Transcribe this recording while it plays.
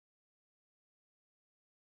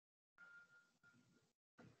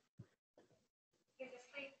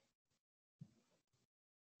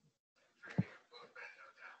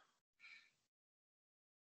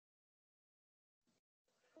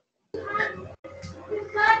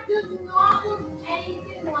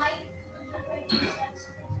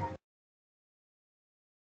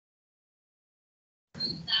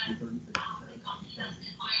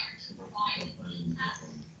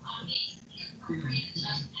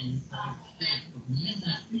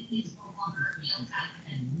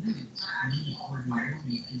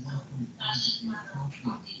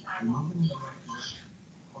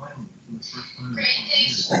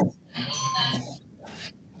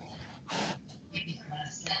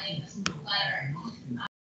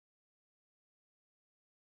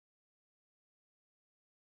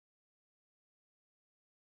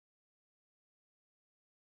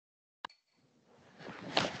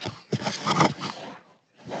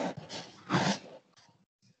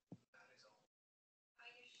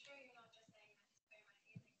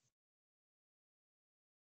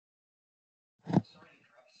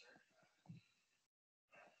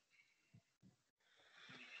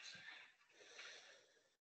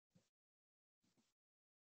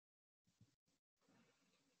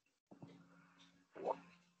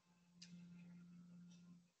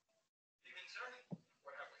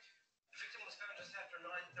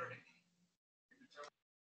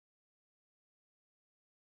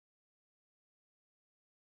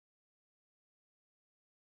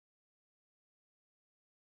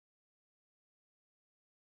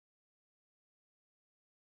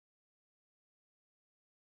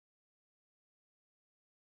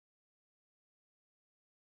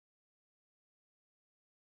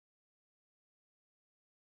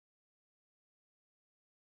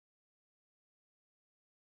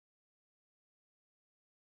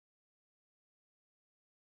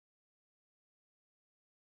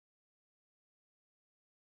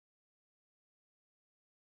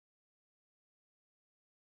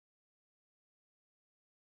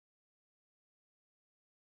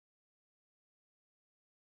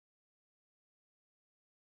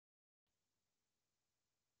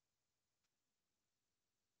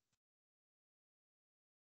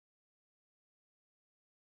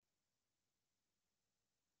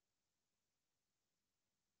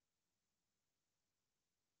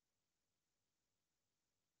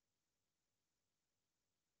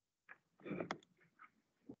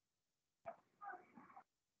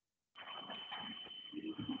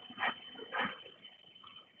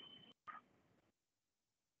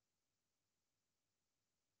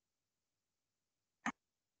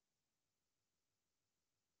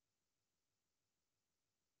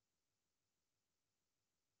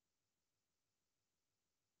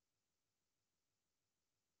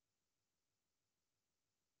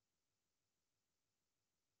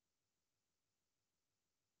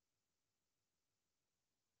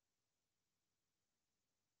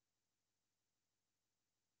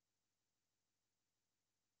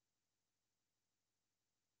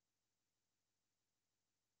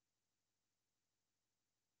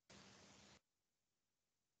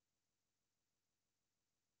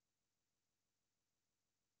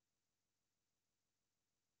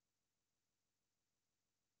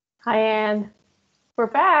Hi, Anne. We're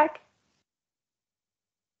back.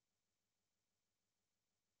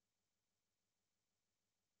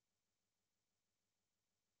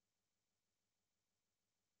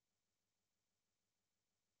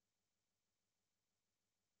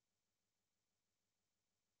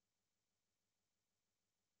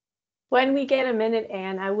 When we get a minute,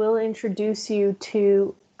 Anne, I will introduce you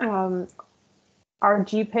to our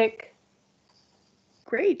GEPIC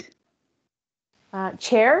Great.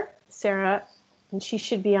 Chair, Sarah, and she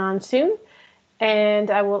should be on soon.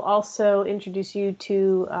 And I will also introduce you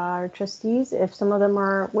to our trustees, if some of them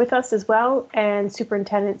are with us as well, and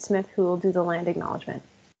Superintendent Smith, who will do the land acknowledgement.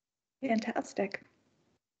 Fantastic.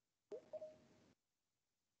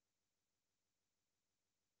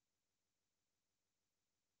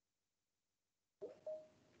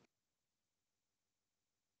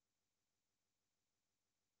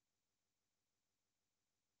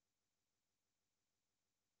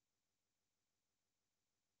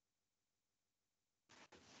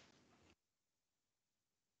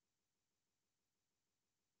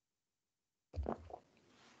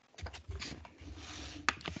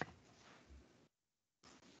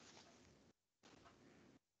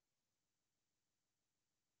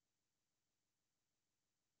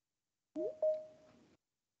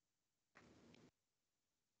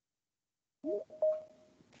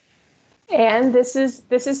 And this is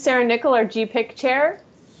Sarah Nickel, our GEPIC chair.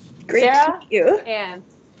 Great Sarah, to meet you. Anne.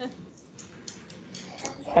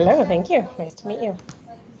 Hello, thank you. Nice to meet you.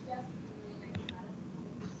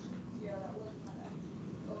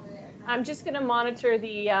 I'm just going to monitor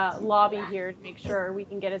the lobby here to make sure we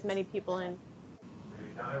can get as many people in.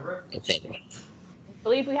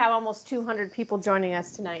 believe we have almost 200 people joining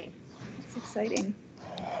us tonight. That's exciting.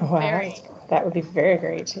 Wow, Very. that would be very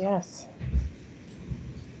great. Yes.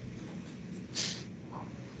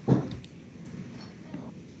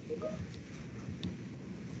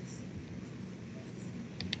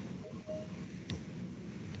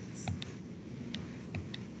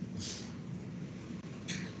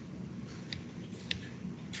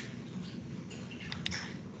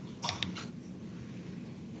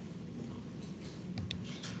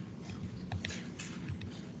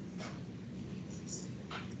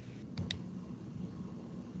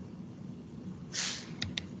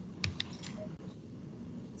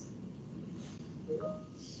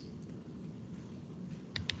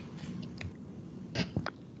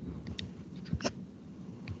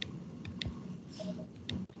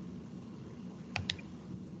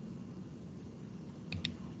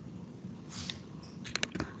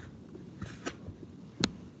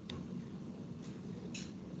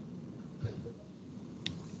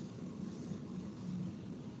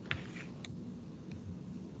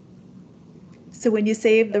 So when you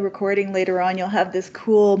save the recording later on, you'll have this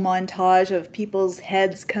cool montage of people's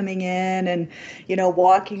heads coming in and,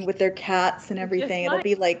 walking with their cats and everything. It'll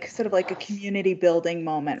be like sort of like a community building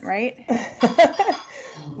moment, right?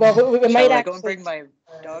 Well, we Shall might I go and actually bring my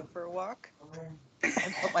dog for a walk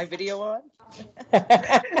and put my video on?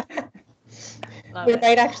 we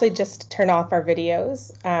might actually just turn off our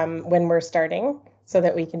videos when we're starting so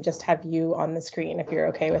that we can just have you on the screen if you're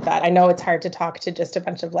okay with that. I know it's hard to talk to just a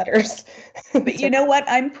bunch of letters. But you know what?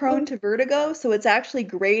 I'm prone to vertigo, so it's actually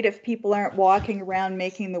great if people aren't walking around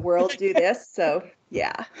making the world do this. So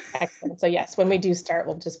yeah. Excellent. So yes, when we do start,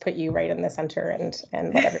 we'll just put you right in the center and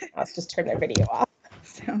let everyone else just turn their video off.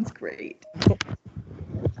 Sounds great.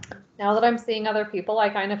 Now that I'm seeing other people, I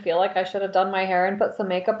kind of feel like I should have done my hair and put some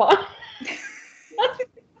makeup on.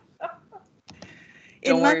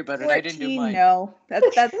 Don't In worry month about it. I didn't do 14, mine. no,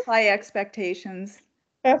 that's high expectations.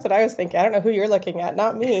 That's what I was thinking. I don't know who you're looking at,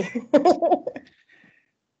 not me.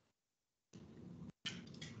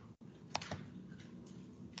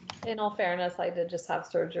 In all fairness, I did just have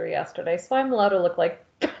surgery yesterday, so I'm allowed to look like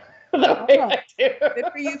the way I do.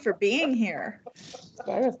 Good for you for being here. That's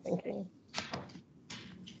what I was thinking.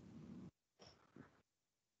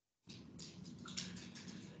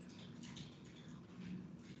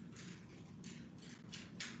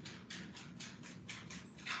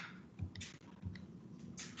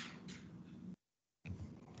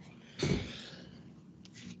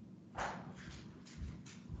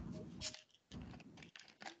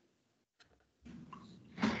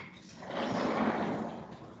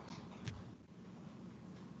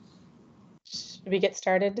 Should we get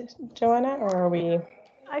started, Joanna, or are we?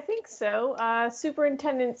 I think so.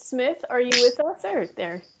 Superintendent Smith, are you with us?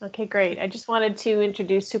 There. Okay, great. I just wanted to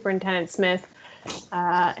introduce Superintendent Smith,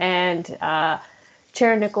 and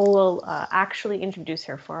Chair Nickel will actually introduce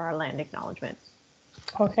her for our land acknowledgement.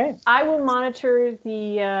 Okay. I will monitor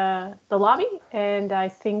the lobby, and I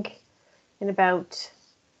think in about,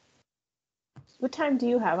 what time do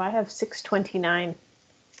you have? I have 6:29.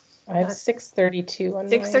 I have 6:32 on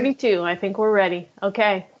 6:32. I think we're ready.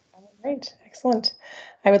 Okay. All right. Excellent.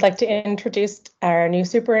 I would like to introduce our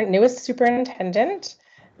newest superintendent,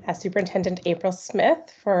 Superintendent April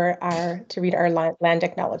Smith, to read our land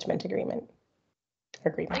acknowledgement agreement.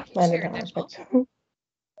 Thank you, Land Chair acknowledgement.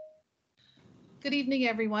 Good evening,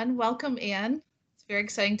 everyone. Welcome, Anne. It's very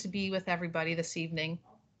exciting to be with everybody this evening.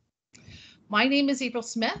 My name is April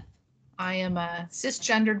Smith. I am a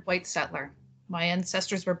cisgendered white settler. My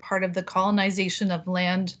ancestors were part of the colonization of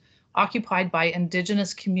land occupied by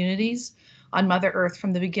Indigenous communities on Mother Earth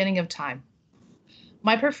from the beginning of time.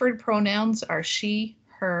 My preferred pronouns are she,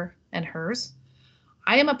 her, and hers.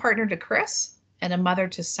 I am a partner to Chris and a mother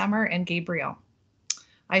to Summer and Gabriel.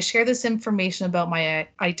 I share this information about my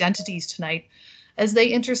identities tonight as they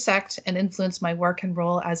intersect and influence my work and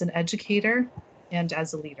role as an educator and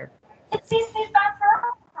as a leader.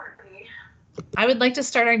 I would like to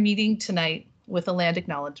start our meeting tonight with a land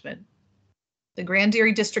acknowledgement. The Grand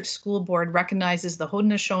Erie District School Board recognizes the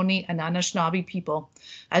Haudenosaunee and Anishinaabe people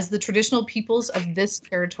as the traditional peoples of this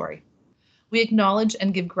territory. We acknowledge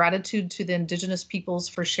and give gratitude to the Indigenous peoples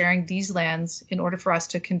for sharing these lands in order for us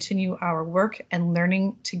to continue our work and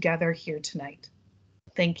learning together here tonight.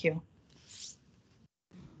 Thank you.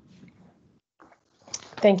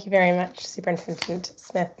 Thank you very much, Superintendent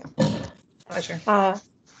Smith. Pleasure.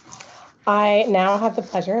 I now have the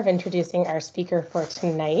pleasure of introducing our speaker for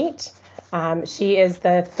tonight. She is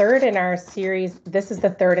the third in our series. This is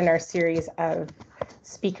the third in our series of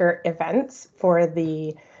speaker events for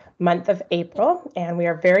the month of April, and we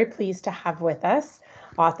are very pleased to have with us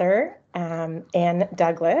author, Anne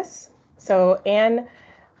Douglas. So Anne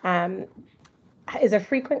is a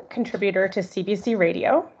frequent contributor to CBC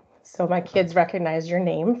Radio. So my kids recognize your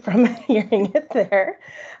name from hearing it there.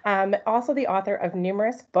 Also the author of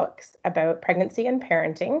numerous books about pregnancy and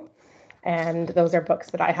parenting. And those are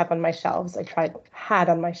books that I have on my shelves. Had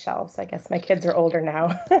on my shelves. I guess my kids are older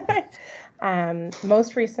now.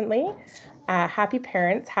 Most recently, Happy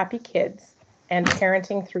Parents, Happy Kids, and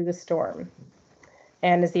Parenting Through the Storm.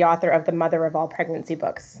 And is the author of the Mother of All Pregnancy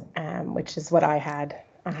books, which is what I had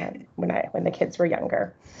when the kids were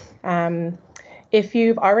younger. If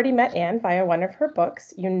you've already met Anne via one of her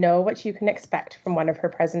books, you know what you can expect from one of her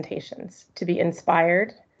presentations: to be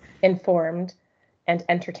inspired, informed, and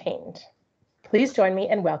entertained. Please join me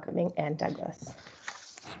in welcoming Anne Douglas.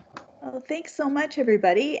 Well, thanks so much,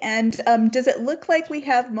 everybody. And does it look like we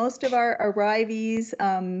have most of our arrivees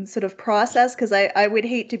sort of processed? Because I would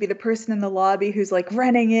hate to be the person in the lobby who's like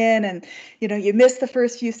running in and, you know, you miss the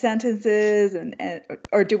first few sentences,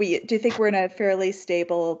 or do you think we're in a fairly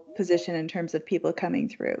stable position in terms of people coming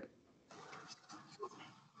through?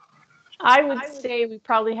 I would say we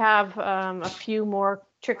probably have a few more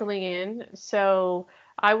trickling in, so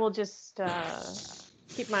I will just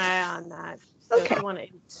keep my eye on that. So Okay. if you want to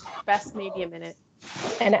invest maybe a minute.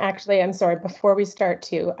 And actually, I'm sorry, before we start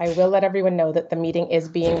too, I will let everyone know that the meeting is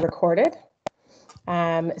being recorded.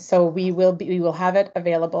 So we will have it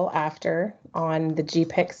available after on the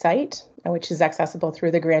GEPIC site, which is accessible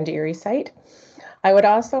through the Grand Erie site. I would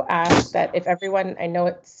also ask that if everyone, I know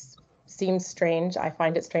it seems strange, I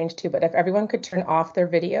find it strange too, but if everyone could turn off their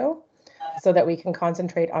video so that we can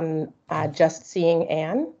concentrate on just seeing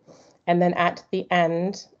Anne. And then at the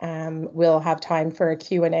end, we'll have time for a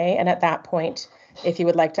Q&A. And at that point, if you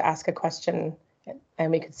would like to ask a question,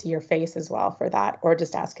 and we could see your face as well for that, or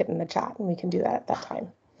just ask it in the chat, and we can do that at that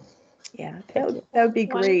time. Yeah, that would be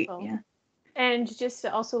great. Wonderful. Yeah. And just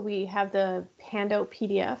also, we have the handout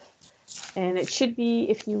PDF, and it should be,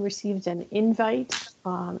 if you received an invite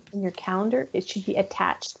in your calendar, it should be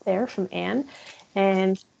attached there from Anne.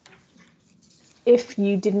 And if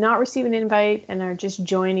you did not receive an invite and are just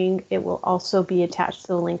joining, it will also be attached to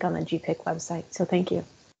the link on the GEPIC website. So thank you.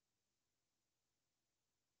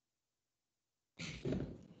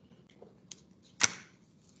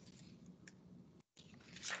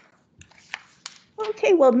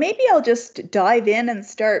 Okay, well, maybe I'll just dive in and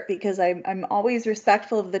start, because I'm always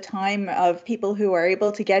respectful of the time of people who are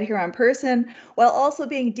able to get here on person, while also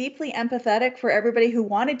being deeply empathetic for everybody who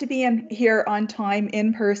wanted to be here on time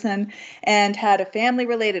in person and had a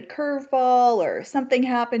family-related curveball or something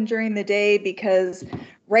happened during the day, because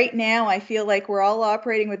right now I feel like we're all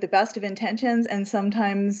operating with the best of intentions and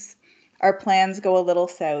sometimes our plans go a little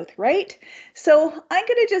south, right? So I'm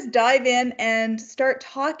going to just dive in and start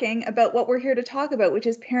talking about what we're here to talk about, which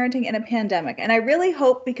is parenting in a pandemic. And I really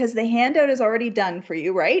hope, because the handout is already done for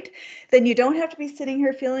you, right? Then you don't have to be sitting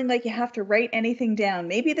here feeling like you have to write anything down.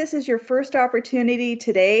 Maybe this is your first opportunity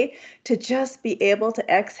today to just be able to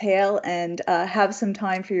exhale and have some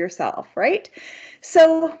time for yourself, right?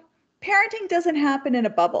 So parenting doesn't happen in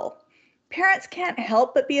a bubble. Parents can't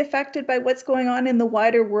help but be affected by what's going on in the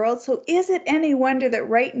wider world. So is it any wonder that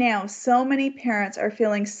right now so many parents are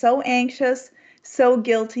feeling so anxious, so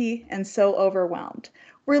guilty, and so overwhelmed?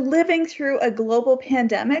 We're living through a global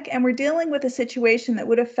pandemic, and we're dealing with a situation that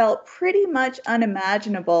would have felt pretty much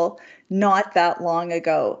unimaginable not that long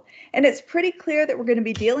ago. And it's pretty clear that we're going to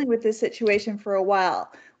be dealing with this situation for a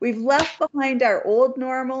while. We've left behind our old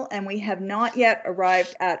normal, and we have not yet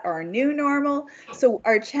arrived at our new normal. So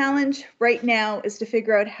our challenge right now is to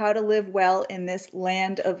figure out how to live well in this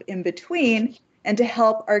land of in between, and to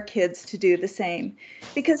help our kids to do the same.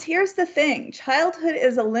 Because here's the thing, childhood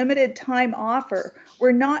is a limited time offer.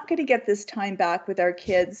 We're not going to get this time back with our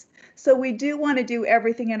kids. So we do want to do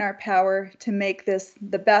everything in our power to make this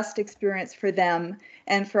the best experience for them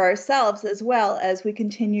and for ourselves, as well as we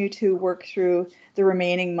continue to work through the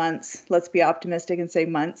remaining months, let's be optimistic and say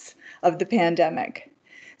months, of the pandemic.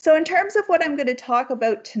 So in terms of what I'm going to talk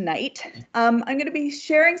about tonight, I'm going to be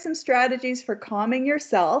sharing some strategies for calming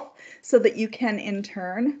yourself so that you can in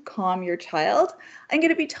turn calm your child. I'm going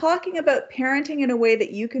to be talking about parenting in a way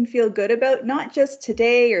that you can feel good about, not just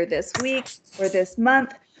today or this week or this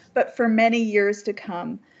month, but for many years to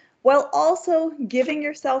come, while also giving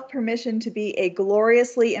yourself permission to be a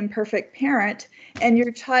gloriously imperfect parent and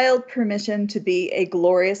your child permission to be a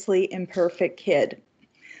gloriously imperfect kid.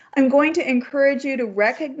 I'm going to encourage you to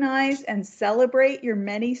recognize and celebrate your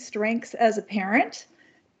many strengths as a parent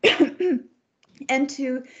and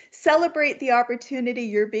to celebrate the opportunity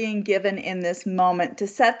you're being given in this moment to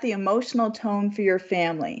set the emotional tone for your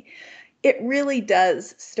family. it really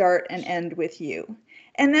does start and end with you.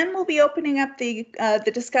 And then we'll be opening up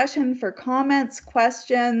the discussion for comments,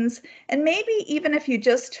 questions, and maybe even if you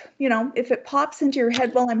just, if it pops into your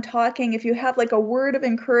head while I'm talking, if you have like a word of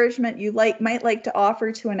encouragement you might like to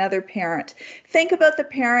offer to another parent. Think about the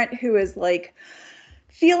parent who is like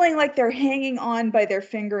feeling like they're hanging on by their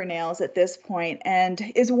fingernails at this point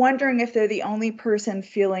and is wondering if they're the only person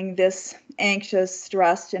feeling this anxious,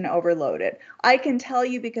 stressed, and overloaded. I can tell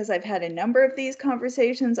you, because I've had a number of these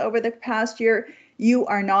conversations over the past year, you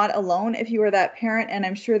are not alone if you are that parent, and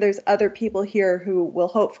I'm sure there's other people here who will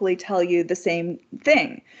hopefully tell you the same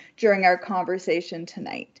thing during our conversation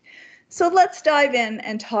tonight. So let's dive in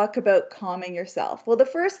and talk about calming yourself. Well, the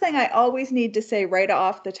first thing I always need to say right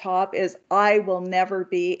off the top is I will never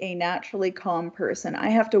be a naturally calm person. I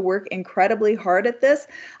have to work incredibly hard at this.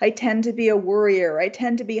 I tend to be a worrier. I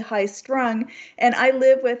tend to be high strung, and I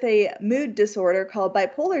live with a mood disorder called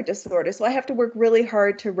bipolar disorder. So I have to work really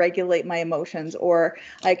hard to regulate my emotions, or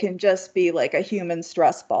I can just be like a human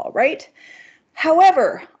stress ball, right?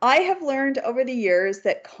 However, I have learned over the years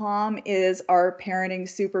that calm is our parenting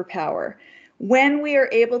superpower. When we are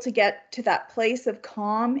able to get to that place of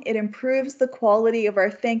calm, it improves the quality of our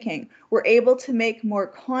thinking. We're able to make more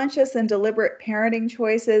conscious and deliberate parenting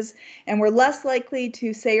choices, and we're less likely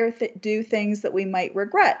to say or do things that we might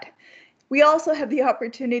regret. We also have the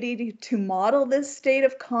opportunity to model this state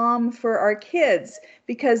of calm for our kids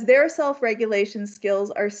because their self-regulation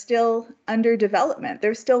skills are still under development.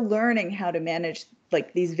 They're still learning how to manage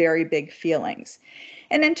like these very big feelings.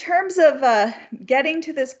 And in terms of getting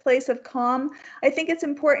to this place of calm, I think it's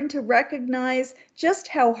important to recognize just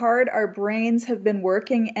how hard our brains have been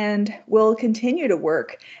working and will continue to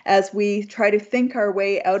work as we try to think our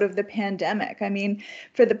way out of the pandemic. I mean,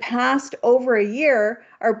 for the past over a year,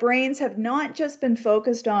 our brains have not just been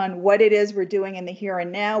focused on what it is we're doing in the here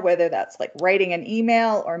and now, whether that's like writing an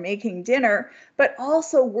email or making dinner, but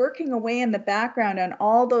also working away in the background on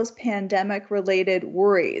all those pandemic-related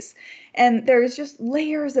worries. And there's just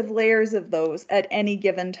layers of those at any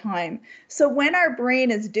given time. So when our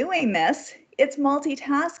brain is doing this, it's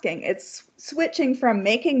multitasking. It's switching from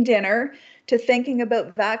making dinner to thinking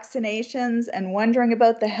about vaccinations and wondering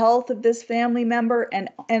about the health of this family member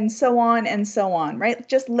and so on, right?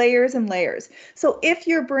 Just layers and layers. So if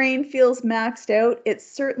your brain feels maxed out, it's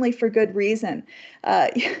certainly for good reason.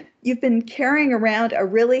 You've been carrying around a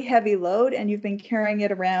really heavy load, and you've been carrying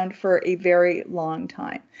it around for a very long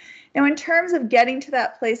time. Now, in terms of getting to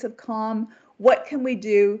that place of calm, what can we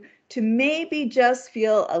do to maybe just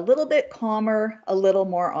feel a little bit calmer a little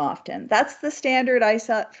more often? That's the standard I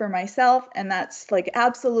set for myself, and that's like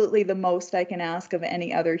absolutely the most I can ask of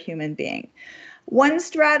any other human being. One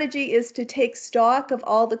strategy is to take stock of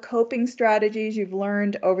all the coping strategies you've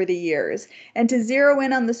learned over the years and to zero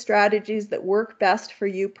in on the strategies that work best for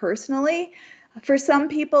you personally. For some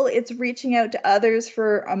people, it's reaching out to others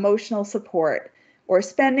for emotional support, or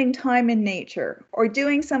spending time in nature, or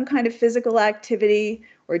doing some kind of physical activity,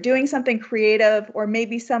 or doing something creative, or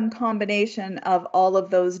maybe some combination of all of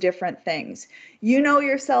those different things. You know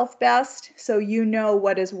yourself best, so you know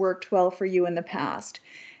what has worked well for you in the past.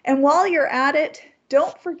 And while you're at it,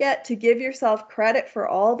 don't forget to give yourself credit for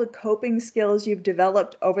all the coping skills you've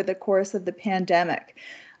developed over the course of the pandemic.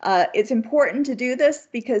 It's important to do this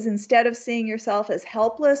because instead of seeing yourself as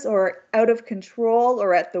helpless or out of control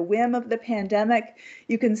or at the whim of the pandemic,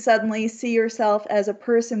 you can suddenly see yourself as a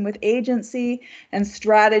person with agency and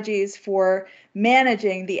strategies for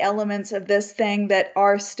managing the elements of this thing that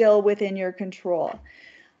are still within your control.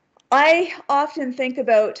 I often think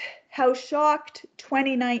about how shocked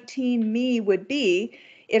 2019 me would be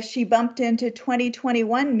if she bumped into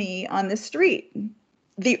 2021 me on the street.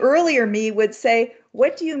 The earlier me would say,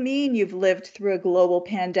 what do you mean you've lived through a global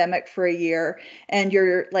pandemic for a year and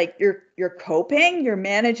you're coping, you're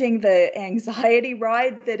managing the anxiety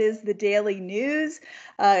ride that is the daily news.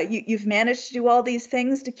 You've managed to do all these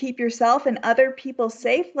things to keep yourself and other people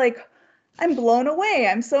safe. Like, I'm blown away.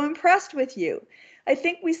 I'm so impressed with you. I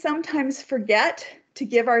think we sometimes forget to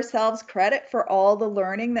give ourselves credit for all the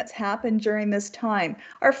learning that's happened during this time.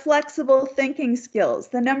 Our flexible thinking skills,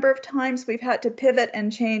 the number of times we've had to pivot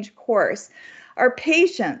and change course, our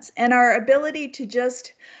patience, and our ability to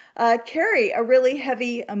just carry a really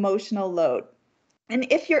heavy emotional load. And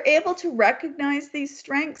if you're able to recognize these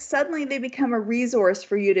strengths, suddenly they become a resource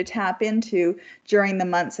for you to tap into during the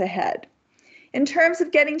months ahead. In terms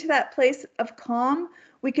of getting to that place of calm,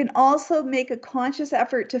 we can also make a conscious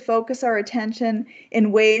effort to focus our attention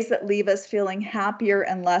in ways that leave us feeling happier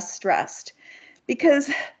and less stressed.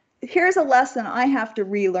 Because here's a lesson I have to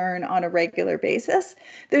relearn on a regular basis.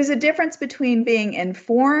 There's a difference between being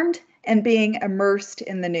informed and being immersed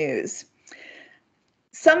in the news.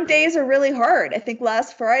 Some days are really hard. I think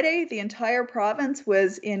last Friday, the entire province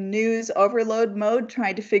was in news overload mode,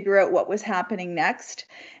 trying to figure out what was happening next.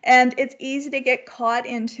 And it's easy to get caught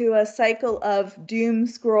into a cycle of doom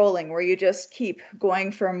scrolling where you just keep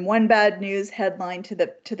going from one bad news headline to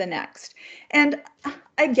the next. And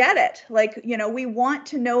I get it. Like, you know, we want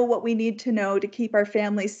to know what we need to know to keep our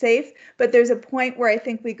families safe, but there's a point where I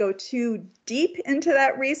think we go too deep into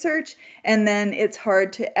that research, and then it's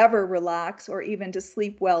hard to ever relax or even to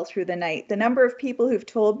sleep well through the night. The number of people who've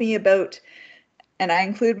told me about, and I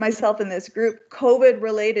include myself in this group,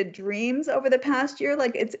 COVID-related dreams over the past year,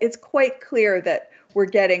 like it's quite clear that we're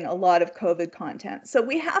getting a lot of COVID content. So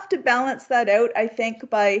we have to balance that out, I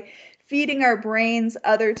think, by feeding our brains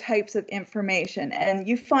other types of information. And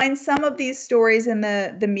you find some of these stories in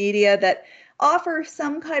the media that offer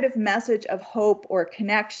some kind of message of hope or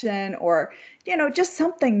connection, or, you know, just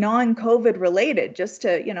something non-COVID related, just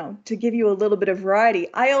to, you know, to give you a little bit of variety.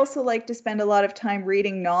 I also like to spend a lot of time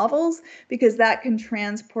reading novels because that can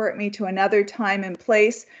transport me to another time and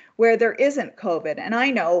place where there isn't COVID. And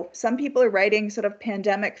I know some people are writing sort of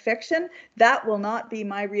pandemic fiction. That will not be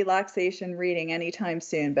my relaxation reading anytime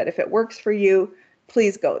soon. But if it works for you,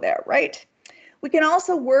 please go there, right? We can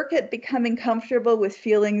also work at becoming comfortable with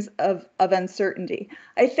feelings of uncertainty.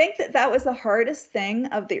 I think that was the hardest thing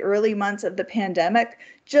of the early months of the pandemic,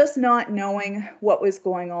 just not knowing what was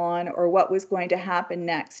going on or what was going to happen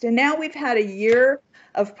next. And now we've had a year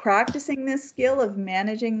of practicing this skill of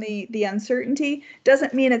managing the uncertainty.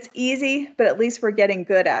 Doesn't mean it's easy, but at least we're getting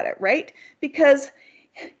good at it, right? Because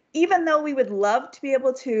even though we would love to be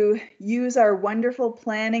able to use our wonderful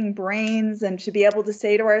planning brains and to be able to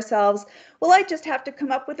say to ourselves, well, I just have to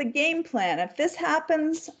come up with a game plan. If this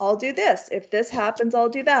happens, I'll do this. If this happens, I'll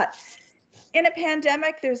do that. In a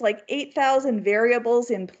pandemic, there's like 8,000 variables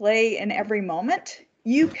in play in every moment.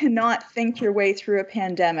 You cannot think your way through a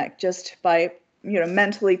pandemic just by, you know,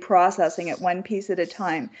 mentally processing it one piece at a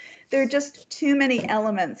time. There are just too many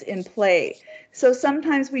elements in play. So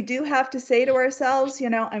sometimes we do have to say to ourselves, you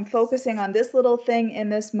know, I'm focusing on this little thing in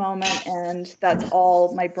this moment, and that's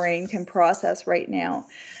all my brain can process right now.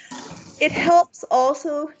 It helps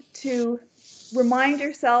also to remind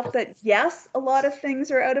yourself that, yes, a lot of things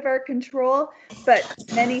are out of our control, but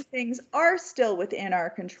many things are still within our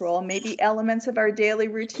control, maybe elements of our daily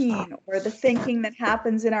routine or the thinking that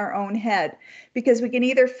happens in our own head, because we can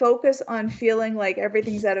either focus on feeling like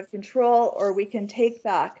everything's out of control, or we can take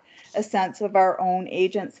back a sense of our own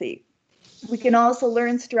agency. We can also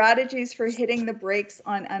learn strategies for hitting the brakes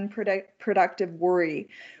on unproductive worry,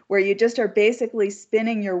 where you just are basically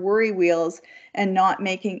spinning your worry wheels and not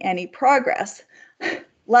making any progress.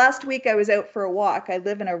 Last week I was out for a walk. I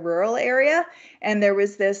live in a rural area, and there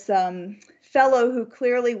was this fellow who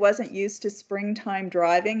clearly wasn't used to springtime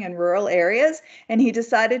driving in rural areas, and he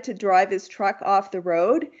decided to drive his truck off the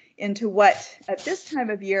road into what at this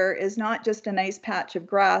time of year is not just a nice patch of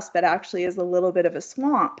grass, but actually is a little bit of a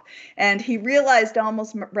swamp. And he realized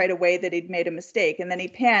almost right away that he'd made a mistake, and then he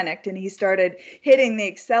panicked and he started hitting the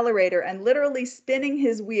accelerator and literally spinning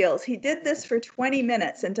his wheels. He did this for 20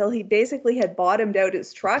 minutes until he basically had bottomed out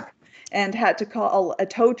his truck and had to call a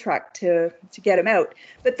tow truck to get him out.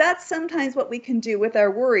 But that's sometimes what we can do with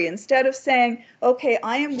our worry. Instead of saying, okay,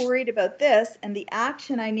 I am worried about this, and the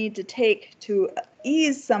action I need to take to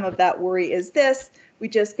ease some of that worry is this, we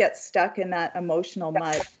just get stuck in that emotional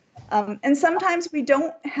mud. And sometimes we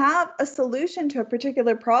don't have a solution to a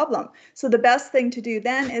particular problem. So the best thing to do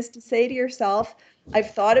then is to say to yourself,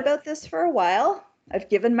 I've thought about this for a while. I've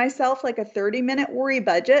given myself like a 30-minute worry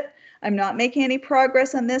budget. I'm not making any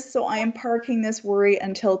progress on this, so I am parking this worry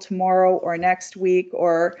until tomorrow or next week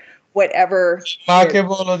or whatever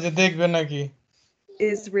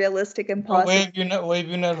is realistic and possible.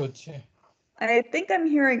 I think I'm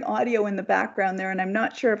hearing audio in the background there, and I'm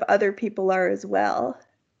not sure if other people are as well.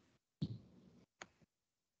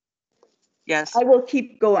 Yes. I will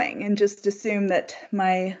keep going and just assume that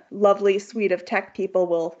my lovely suite of tech people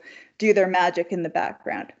will do their magic in the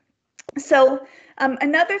background. So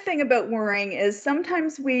another thing about worrying is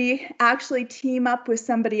sometimes we actually team up with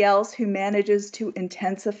somebody else who manages to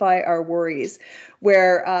intensify our worries,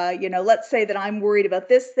 where, you know, let's say that I'm worried about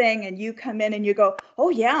this thing and you come in and you go, oh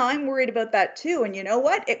yeah, I'm worried about that too. And you know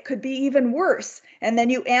what? It could be even worse. And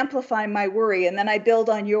then you amplify my worry, and then I build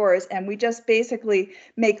on yours, and we just basically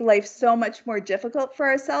make life so much more difficult for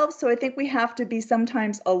ourselves. So I think we have to be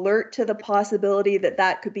sometimes alert to the possibility that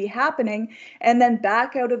that could be happening, and then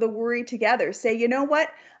back out of the worry together. Say, you know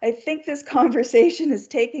what? I think this conversation is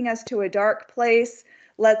taking us to a dark place.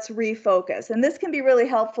 Let's refocus. And this can be really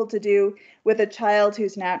helpful to do with a child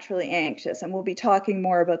who's naturally anxious. And we'll be talking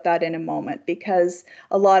more about that in a moment, because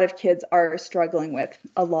a lot of kids are struggling with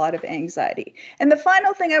a lot of anxiety. And the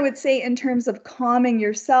final thing I would say in terms of calming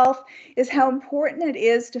yourself is how important it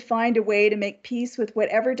is to find a way to make peace with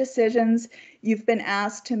whatever decisions you've been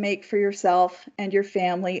asked to make for yourself and your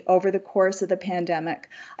family over the course of the pandemic.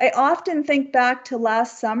 I often think back to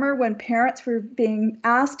last summer when parents were being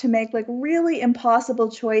asked to make like really impossible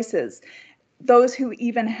choices, those who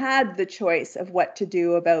even had the choice of what to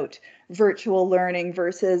do about virtual learning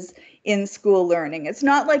versus in-school learning. It's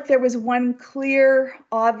not like there was one clear,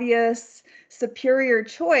 obvious, superior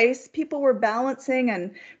choice. People were balancing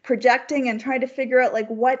and projecting and trying to figure out like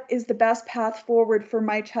what is the best path forward for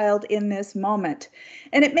my child in this moment.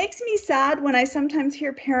 And it makes me sad when I sometimes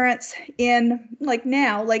hear parents in like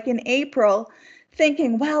now, like in April,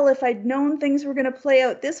 thinking, well, if I'd known things were going to play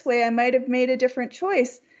out this way, I might have made a different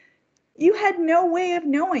choice. You had no way of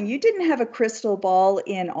knowing. You didn't have a crystal ball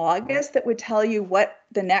in August that would tell you what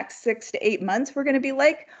the next 6 to 8 months were going to be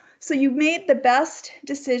like. So you made the best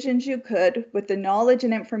decisions you could with the knowledge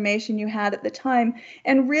and information you had at the time.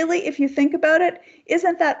 And really, if you think about it,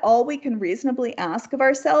 isn't that all we can reasonably ask of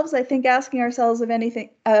ourselves? I think asking ourselves of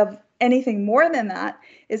anything more than that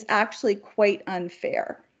is actually quite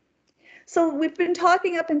unfair. So we've been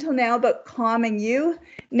talking up until now about calming you.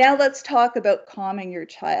 Now let's talk about calming your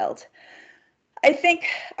child. I think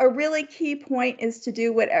a really key point is to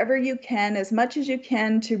do whatever you can, as much as you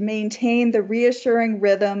can, to maintain the reassuring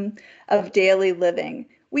rhythm of daily living.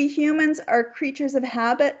 We humans are creatures of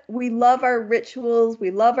habit. We love our rituals. We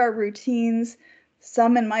love our routines.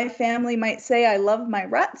 Some in my family might say, I love my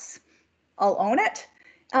ruts. I'll own it.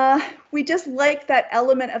 We just like that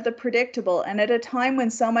element of the predictable. And at a time when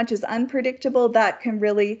so much is unpredictable, that can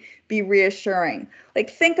really be reassuring. Like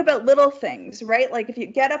think about little things, right? Like if you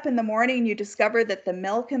get up in the morning and you discover that the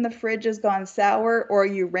milk in the fridge has gone sour, or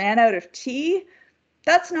you ran out of tea,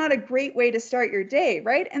 that's not a great way to start your day,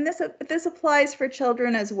 right? And this applies for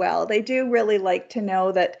children as well. They do really like to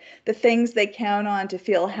know that the things they count on to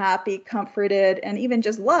feel happy, comforted, and even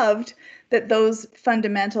just loved, that those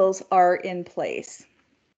fundamentals are in place.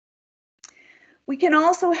 We can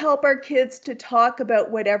also help our kids to talk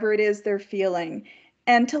about whatever it is they're feeling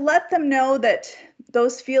and to let them know that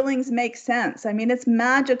those feelings make sense. I mean, it's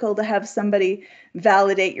magical to have somebody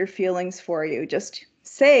validate your feelings for you. Just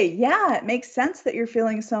say, yeah, it makes sense that you're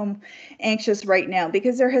feeling so anxious right now,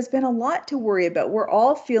 because there has been a lot to worry about. We're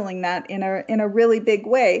all feeling that in a really big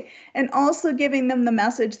way. And also giving them the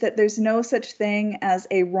message that there's no such thing as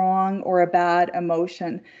a wrong or a bad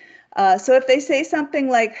emotion. So if they say something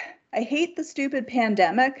like, I hate the stupid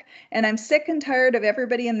pandemic and I'm sick and tired of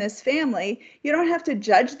everybody in this family, you don't have to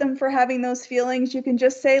judge them for having those feelings. You can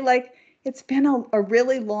just say, like, it's been a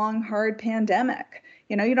really long, hard pandemic.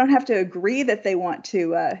 You know, you don't have to agree that they want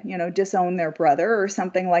to, disown their brother or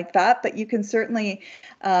something like that, but you can certainly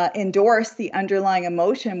endorse the underlying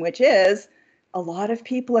emotion, which is a lot of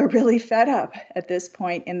people are really fed up at this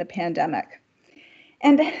point in the pandemic.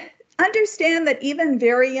 And understand that even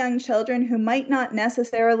very young children who might not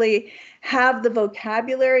necessarily have the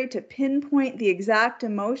vocabulary to pinpoint the exact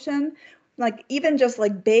emotion, like even just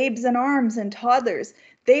like babes in arms and toddlers,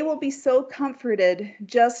 they will be so comforted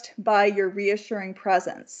just by your reassuring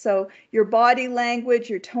presence. So your body language,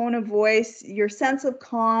 your tone of voice, your sense of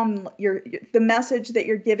calm, the message that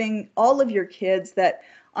you're giving all of your kids that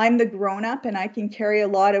I'm the grown-up and I can carry a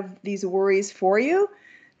lot of these worries for you,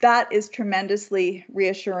 that is tremendously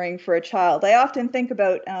reassuring for a child. I often think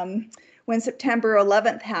about when September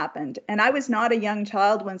 11th happened, and I was not a young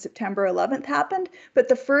child when September 11th happened, but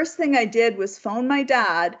the first thing I did was phone my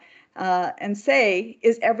dad and say,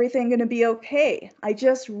 is everything going to be okay? I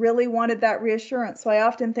just really wanted that reassurance. So I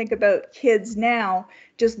often think about kids now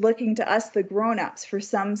just looking to us, the grown-ups, for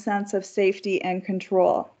some sense of safety and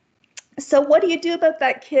control. So what do you do about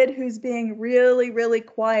that kid who's being really, really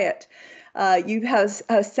quiet? You have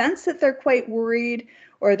a sense that they're quite worried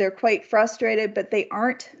or they're quite frustrated, but they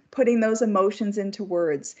aren't putting those emotions into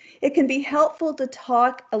words. It can be helpful to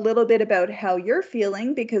talk a little bit about how you're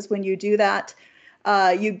feeling, because when you do that,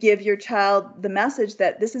 you give your child the message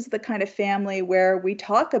that this is the kind of family where we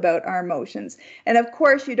talk about our emotions. And of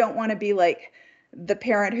course, you don't want to be like the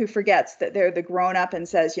parent who forgets that they're the grown up and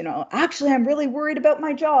says, actually, I'm really worried about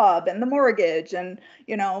my job and the mortgage and,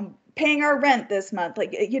 paying our rent this month.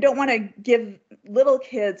 Like, you don't want to give little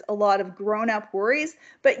kids a lot of grown up worries,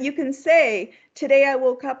 but you can say, today I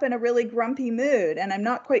woke up in a really grumpy mood and I'm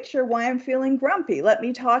not quite sure why I'm feeling grumpy. Let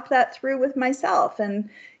me talk that through with myself and,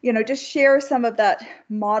 just share some of that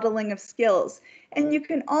modeling of skills. And you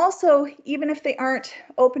can also, even if they aren't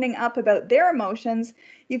opening up about their emotions,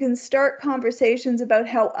 you can start conversations about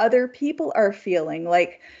how other people are feeling.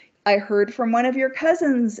 Like, I heard from one of your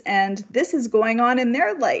cousins and this is going on in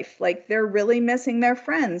their life. Like, they're really missing their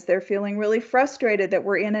friends. They're feeling really frustrated that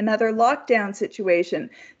we're in another lockdown situation.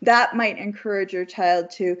 That might encourage your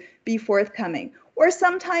child to be forthcoming. Or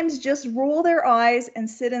sometimes just roll their eyes and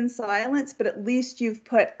sit in silence, but at least you've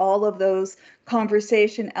put all of those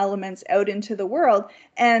conversation elements out into the world.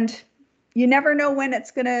 And you never know when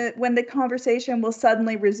when the conversation will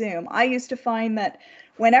suddenly resume. I used to find that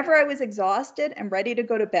whenever I was exhausted and ready to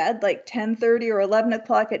go to bed, like 10:30 or 11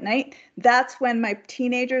 o'clock at night, that's when my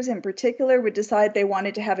teenagers in particular would decide they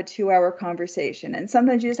wanted to have a 2-hour conversation. And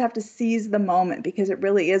sometimes you just have to seize the moment, because it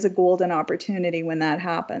really is a golden opportunity when that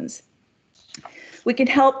happens. We can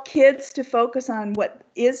help kids to focus on what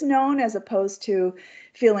is known as opposed to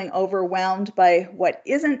feeling overwhelmed by what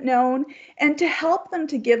isn't known, and to help them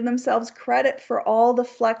to give themselves credit for all the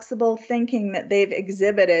flexible thinking that they've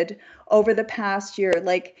exhibited over the past year.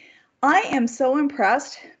 Like, I am so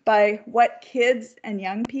impressed by what kids and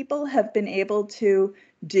young people have been able to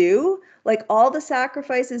do, like all the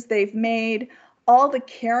sacrifices they've made, all the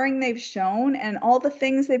caring they've shown, and all the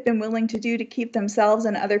things they've been willing to do to keep themselves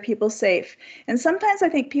and other people safe. And sometimes I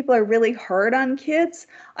think people are really hard on kids.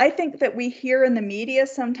 I think that we hear in the media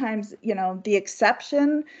sometimes, the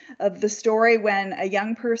exception of the story when a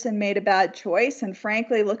young person made a bad choice, and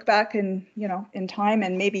frankly, look back in time,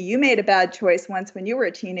 and maybe you made a bad choice once when you were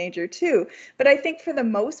a teenager too. But I think for the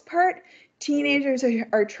most part, teenagers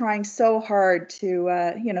are trying so hard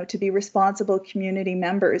to be responsible community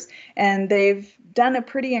members, and they've done a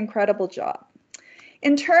pretty incredible job.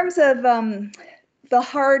 In terms of the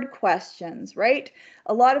hard questions, right?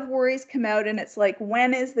 A lot of worries come out, and it's like,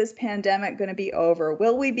 when is this pandemic going to be over?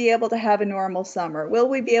 Will we be able to have a normal summer? Will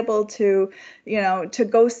we be able to, to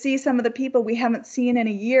go see some of the people we haven't seen in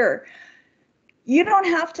a year? You don't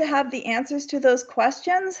have to have the answers to those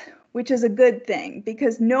questions, which is a good thing,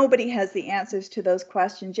 because nobody has the answers to those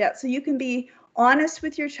questions yet. So you can be honest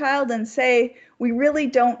with your child and say, we really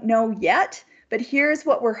don't know yet, but here's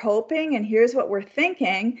what we're hoping and here's what we're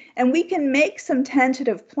thinking. And we can make some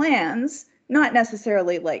tentative plans, not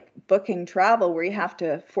necessarily like booking travel where you have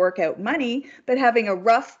to fork out money, but having a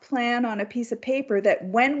rough plan on a piece of paper that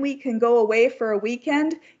when we can go away for a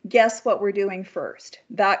weekend, guess what we're doing first?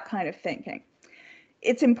 That kind of thinking.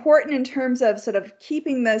 It's important in terms of sort of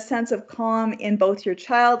keeping the sense of calm in both your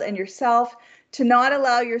child and yourself, to not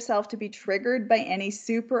allow yourself to be triggered by any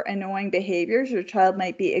super annoying behaviors your child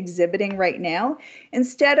might be exhibiting right now.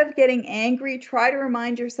 Instead of getting angry, try to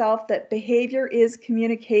remind yourself that behavior is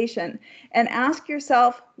communication, and ask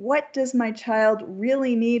yourself, what does my child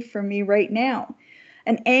really need from me right now?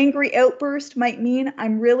 An angry outburst might mean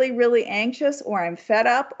I'm really, really anxious, or I'm fed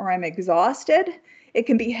up, or I'm exhausted. It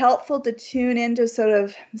can be helpful to tune into sort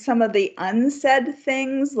of some of the unsaid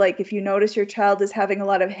things, like if you notice your child is having a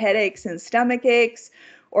lot of headaches and stomach aches,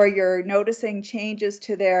 or you're noticing changes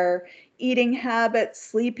to their eating habits,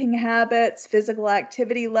 sleeping habits, physical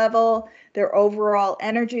activity level, their overall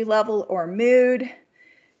energy level or mood.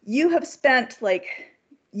 You have spent like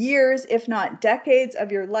years, if not decades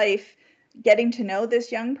of your life getting to know this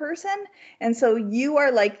young person. And so you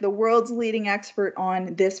are like the world's leading expert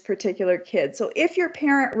on this particular kid. So if your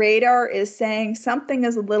parent radar is saying something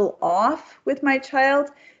is a little off with my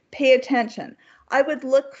child, pay attention. I would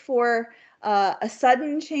look for a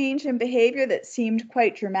sudden change in behavior that seemed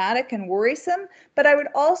quite dramatic and worrisome, but I would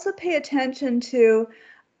also pay attention to,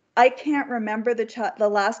 I can't remember the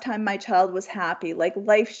last time my child was happy. Like,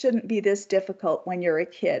 life shouldn't be this difficult when you're a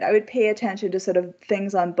kid. I would pay attention to sort of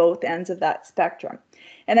things on both ends of that spectrum.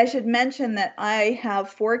 And I should mention that I have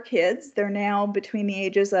 4 kids. They're now between the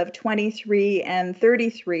ages of 23 and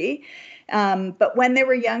 33. But when they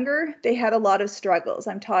were younger, they had a lot of struggles.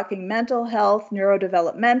 I'm talking mental health,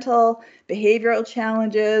 neurodevelopmental, behavioral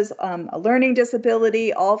challenges, a learning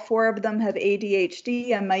disability. All 4 of them have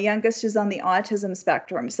ADHD, and my youngest is on the autism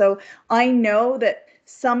spectrum. So I know that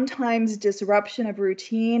sometimes disruption of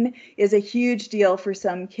routine is a huge deal for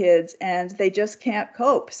some kids, and they just can't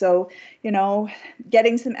cope. So,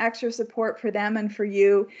 getting some extra support for them and for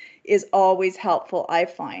you is always helpful, I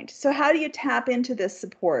find. So how do you tap into this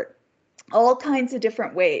support? All kinds of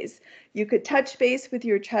different ways. You could touch base with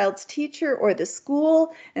your child's teacher or the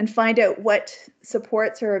school and find out what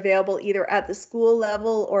supports are available either at the school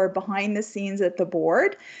level or behind the scenes at the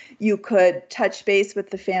board. You could touch base with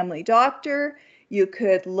the family doctor. You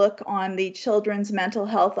could look on the Children's Mental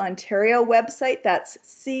Health Ontario website, that's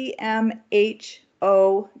cmho.org.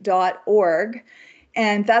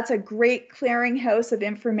 And that's a great clearinghouse of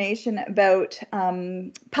information about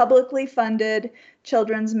publicly funded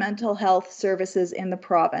children's mental health services in the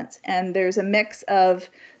province. And there's a mix of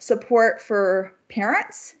support for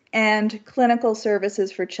parents and clinical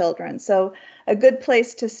services for children. So a good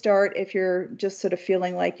place to start if you're just sort of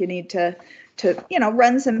feeling like you need to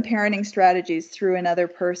run some parenting strategies through another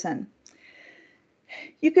person.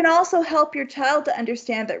 You can also help your child to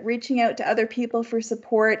understand that reaching out to other people for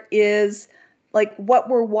support is like what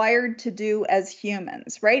we're wired to do as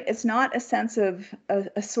humans, right? It's not a sense of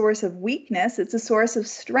a source of weakness, it's a source of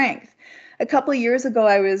strength. A couple of years ago,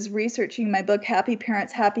 I was researching my book, Happy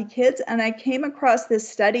Parents, Happy Kids, and I came across this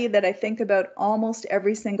study that I think about almost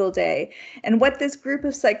every single day. And what this group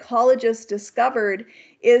of psychologists discovered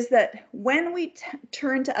is that when we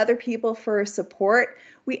turn to other people for support,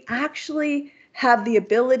 we actually have the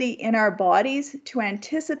ability in our bodies to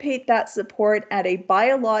anticipate that support at a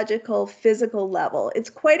biological, physical level. It's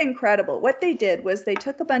quite incredible. What they did was they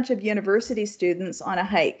took a bunch of university students on a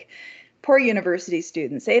hike. Poor university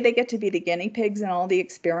students, they get to be the guinea pigs in all the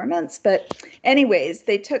experiments. But anyways,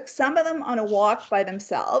 they took some of them on a walk by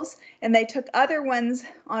themselves, and they took other ones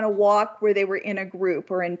on a walk where they were in a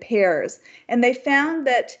group or in pairs. And they found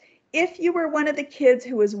that if you were one of the kids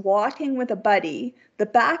who was walking with a buddy, the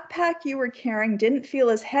backpack you were carrying didn't feel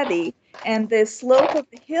as heavy, and the slope of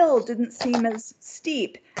the hill didn't seem as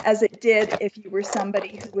steep as it did if you were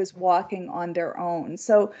somebody who was walking on their own.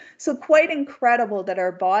 So quite incredible that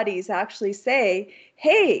our bodies actually say,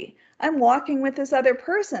 hey, I'm walking with this other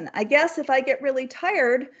person. I guess if I get really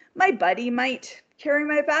tired, my buddy might carry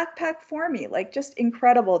my backpack for me. Like, just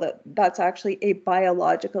incredible that that's actually a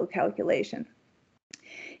biological calculation.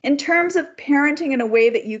 In terms of parenting in a way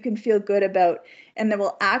that you can feel good about and that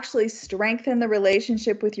will actually strengthen the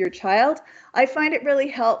relationship with your child, I find it really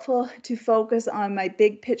helpful to focus on my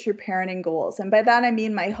big picture parenting goals. And by that, I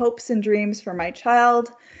mean my hopes and dreams for my child,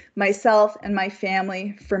 myself, and my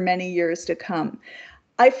family for many years to come.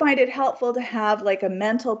 I find it helpful to have like a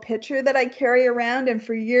mental picture that I carry around. And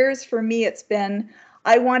for years, for me, it's been,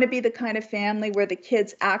 I want to be the kind of family where the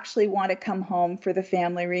kids actually want to come home for the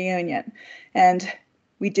family reunion. And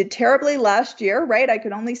we did terribly last year, right? I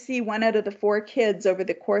could only see 1 out of the 4 kids over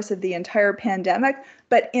the course of the entire pandemic.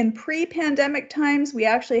 But in pre-pandemic times, we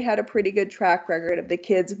actually had a pretty good track record of the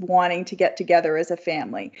kids wanting to get together as a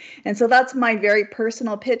family. And so that's my very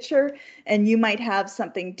personal picture, and you might have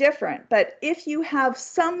something different. But if you have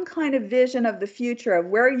some kind of vision of the future of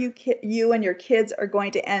where you and your kids are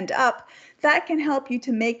going to end up, that can help you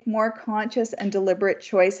to make more conscious and deliberate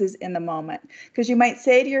choices in the moment. Because you might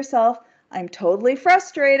say to yourself, I'm totally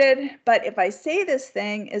frustrated, but if I say this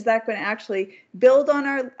thing, is that going to actually build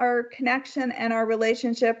on our connection and our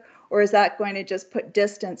relationship, or is that going to just put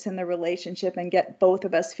distance in the relationship and get both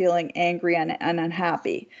of us feeling angry and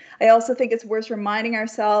unhappy? I also think it's worth reminding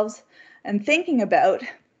ourselves and thinking about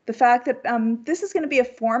the fact that this is going to be a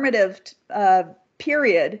formative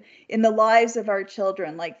period in the lives of our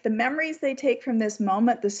children. Like, the memories they take from this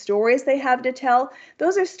moment, the stories they have to tell,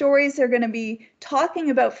 those are stories they're going to be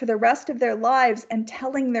talking about for the rest of their lives and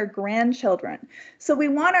telling their grandchildren. So we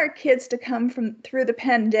want our kids to come through the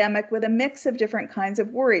pandemic with a mix of different kinds of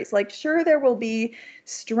worries. Like, sure, there will be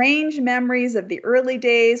strange memories of the early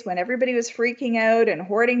days when everybody was freaking out and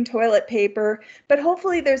hoarding toilet paper, but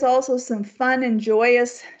hopefully there's also some fun and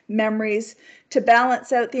joyous memories to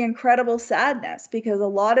balance out the incredible sadness, because a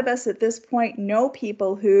lot of us at this point know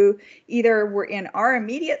people who either were in our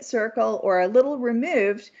immediate circle or a little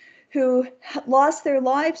removed who lost their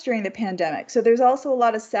lives during the pandemic. So there's also a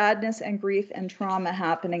lot of sadness and grief and trauma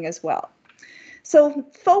happening as well. So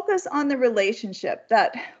focus on the relationship,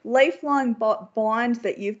 that lifelong bond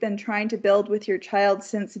that you've been trying to build with your child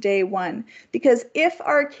since day one. Because if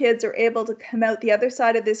our kids are able to come out the other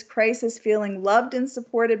side of this crisis feeling loved and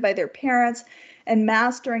supported by their parents and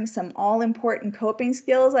mastering some all-important coping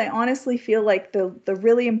skills, I honestly feel like the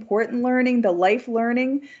really important learning, the life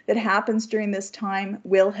learning that happens during this time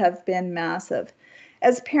will have been massive.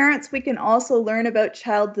 As parents, we can also learn about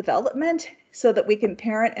child development so that we can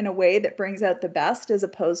parent in a way that brings out the best as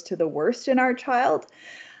opposed to the worst in our child.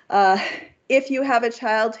 If you have a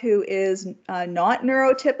child who is not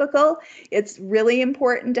neurotypical, it's really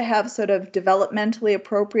important to have sort of developmentally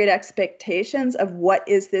appropriate expectations of what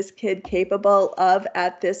is this kid capable of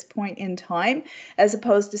at this point in time, as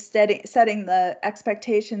opposed to setting the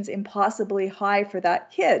expectations impossibly high for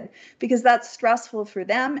that kid, because that's stressful for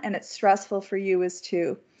them and it's stressful for you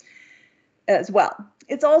as well.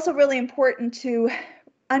 It's also really important to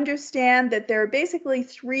understand that there are basically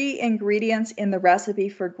 3 ingredients in the recipe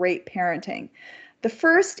for great parenting. The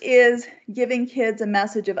first is giving kids a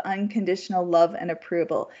message of unconditional love and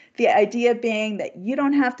approval. The idea being that you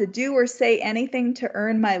don't have to do or say anything to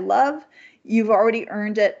earn my love. You've already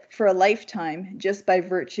earned it for a lifetime just by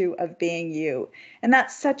virtue of being you. And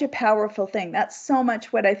that's such a powerful thing. That's so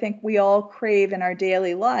much what I think we all crave in our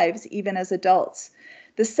daily lives, even as adults.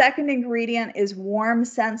 The second ingredient is warm,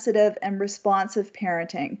 sensitive, and responsive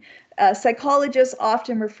parenting. Psychologists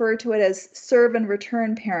often refer to it as serve and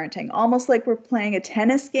return parenting, almost like we're playing a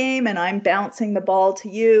tennis game and I'm bouncing the ball to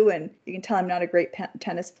you, and you can tell I'm not a great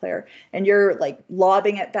tennis player, and you're like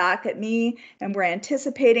lobbing it back at me, and we're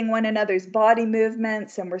anticipating one another's body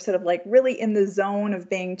movements, and we're sort of like really in the zone of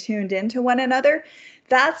being tuned into one another.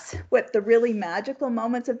 That's what the really magical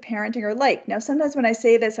moments of parenting are like. Now, sometimes when I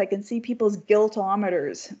say this, I can see people's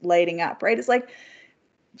guiltometers lighting up, right? It's like,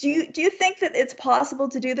 do you think that it's possible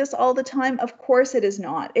to do this all the time? Of course it is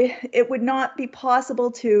not. It would not be possible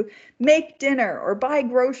to make dinner or buy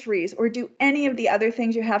groceries or do any of the other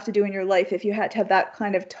things you have to do in your life if you had to have that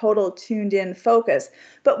kind of total tuned in focus.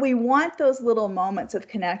 But we want those little moments of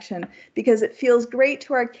connection because it feels great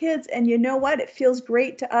to our kids, and you know what? It feels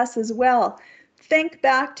great to us as well. Think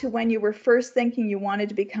back to when you were first thinking you wanted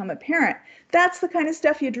to become a parent. That's the kind of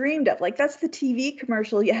stuff you dreamed of. Like, that's the TV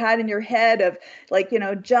commercial you had in your head of, like, you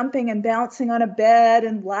know, jumping and bouncing on a bed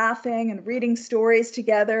and laughing and reading stories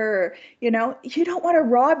together. Or, you know, you don't want to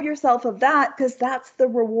rob yourself of that, because that's the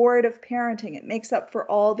reward of parenting. It makes up for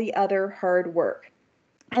all the other hard work.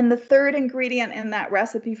 And the third ingredient in that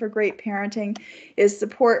recipe for great parenting is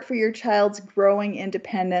support for your child's growing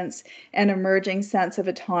independence and emerging sense of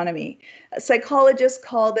autonomy. Psychologists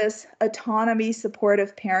call this autonomy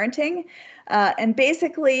supportive parenting. And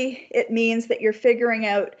basically, it means that you're figuring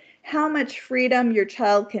out how much freedom your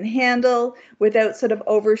child can handle without sort of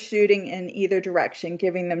overshooting in either direction,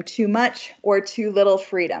 giving them too much or too little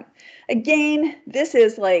freedom. Again, this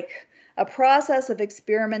is like a process of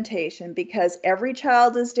experimentation, because every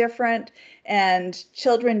child is different and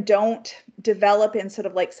children don't develop in sort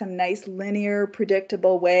of like some nice linear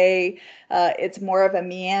predictable way. It's more of a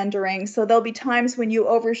meandering. So there'll be times when you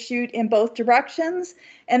overshoot in both directions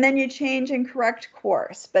and then you change and correct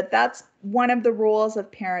course. But that's one of the rules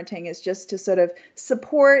of parenting, is just to sort of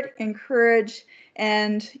support, encourage,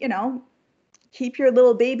 and, you know, keep your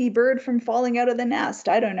little baby bird from falling out of the nest.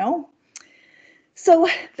 I don't know. So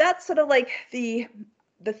that's sort of like the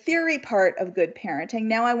theory part of good parenting.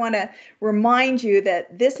 Now I want to remind you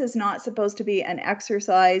that this is not supposed to be an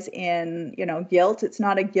exercise in, you know, guilt. It's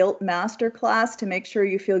not a guilt masterclass to make sure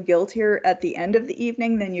you feel guiltier at the end of the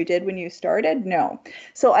evening than you did when you started. No.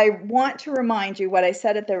 So I want to remind you what I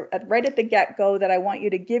said right at the get-go, that I want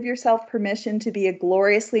you to give yourself permission to be a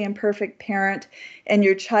gloriously imperfect parent and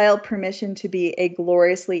your child permission to be a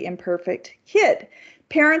gloriously imperfect kid.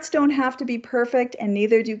 Parents don't have to be perfect, and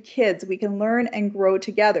neither do kids. We can learn and grow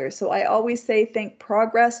together. So I always say, think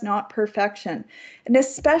progress, not perfection. And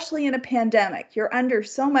especially in a pandemic, you're under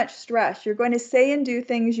so much stress. You're going to say and do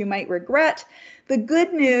things you might regret. The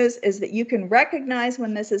good news is that you can recognize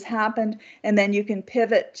when this has happened, and then you can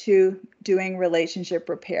pivot to doing relationship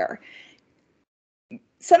repair.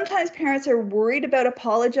 Sometimes parents are worried about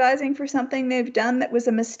apologizing for something they've done that was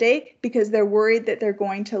a mistake, because they're worried that they're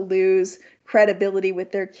going to lose credibility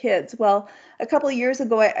with their kids. Well, a couple of years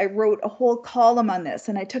ago, I wrote a whole column on this,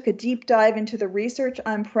 and I took a deep dive into the research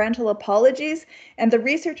on parental apologies. And the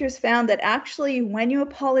researchers found that actually, when you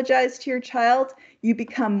apologize to your child, you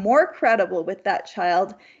become more credible with that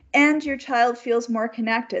child, and your child feels more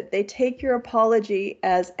connected. They take your apology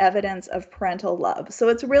as evidence of parental love. So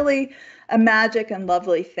it's really a magic and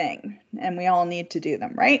lovely thing, and we all need to do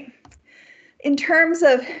them, right? In terms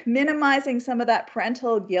of minimizing some of that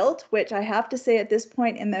parental guilt, which I have to say at this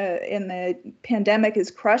point in the pandemic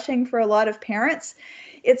is crushing for a lot of parents,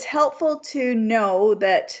 it's helpful to know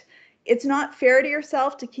that it's not fair to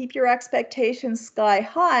yourself to keep your expectations sky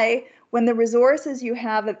high when the resources you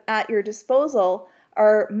have at your disposal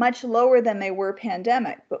are much lower than they were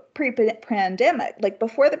pre-pandemic. Like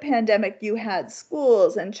before the pandemic, you had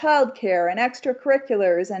schools and childcare and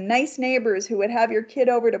extracurriculars and nice neighbors who would have your kid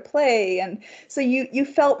over to play. And so you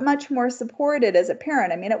felt much more supported as a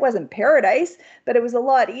parent. I mean, it wasn't paradise, but it was a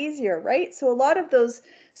lot easier, right? So a lot of those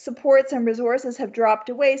supports and resources have dropped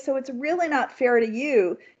away. So it's really not fair to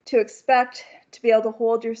you to expect to be able to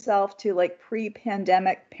hold yourself to like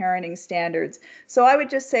pre-pandemic parenting standards. So I would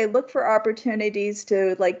just say, look for opportunities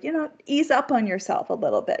to, like, you know, ease up on yourself a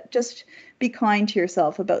little bit. Just be kind to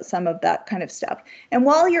yourself about some of that kind of stuff. And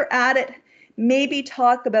while you're at it, maybe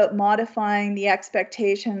talk about modifying the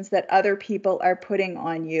expectations that other people are putting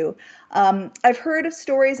on you. I've heard of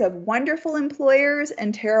stories of wonderful employers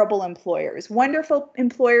and terrible employers. Wonderful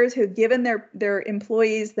employers who've given their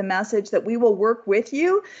employees the message that we will work with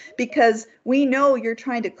you because we know you're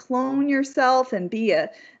trying to clone yourself and be a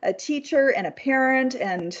teacher and a parent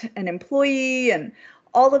and an employee and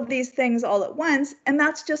all of these things all at once. And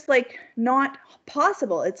that's just like not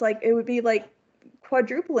possible. It's like, it would be like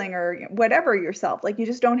quadrupling or whatever yourself. Like you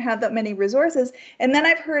just don't have that many resources. And then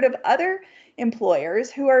I've heard of other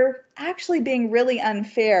employers who are actually being really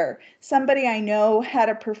unfair. Somebody I know had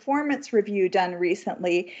a performance review done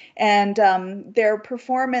recently, and their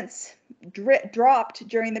performance dropped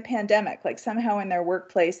during the pandemic. Like somehow in their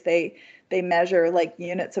workplace they measure like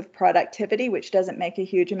units of productivity, which doesn't make a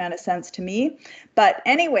huge amount of sense to me. But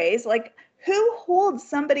anyways, like who holds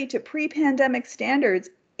somebody to pre-pandemic standards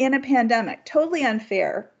in a pandemic? Totally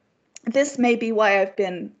unfair. This may be why I've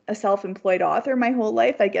been a self-employed author my whole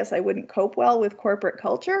life. I guess I wouldn't cope well with corporate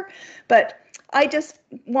culture, but I just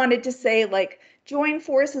wanted to say, like, join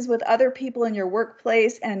forces with other people in your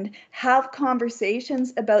workplace and have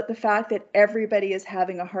conversations about the fact that everybody is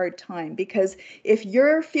having a hard time. Because if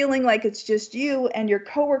you're feeling like it's just you and your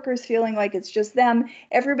coworkers feeling like it's just them,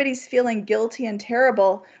 everybody's feeling guilty and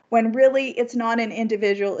terrible, when really it's not an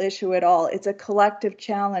individual issue at all. It's a collective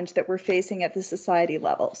challenge that we're facing at the society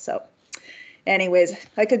level. So anyways,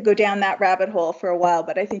 I could go down that rabbit hole for a while,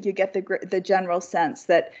 but I think you get the general sense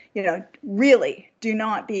that, you know, really do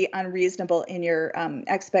not be unreasonable in your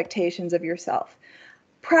expectations of yourself.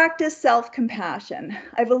 Practice self-compassion.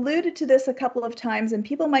 I've alluded to this a couple of times, and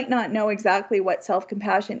people might not know exactly what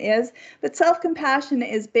self-compassion is, but self-compassion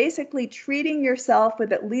is basically treating yourself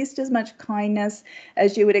with at least as much kindness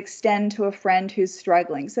as you would extend to a friend who's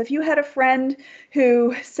struggling. So if you had a friend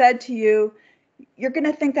who said to you, "You're going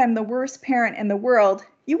to think I'm the worst parent in the world,"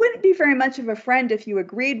 you wouldn't be very much of a friend if you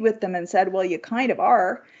agreed with them and said, "Well, you kind of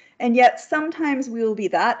are." And yet sometimes we will be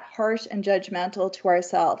that harsh and judgmental to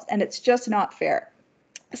ourselves, and it's just not fair.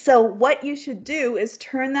 So what you should do is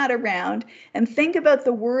turn that around and think about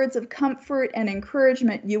the words of comfort and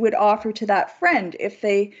encouragement you would offer to that friend if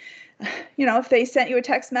they, you know, if they sent you a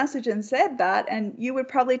text message and said that, and you would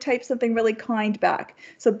probably type something really kind back.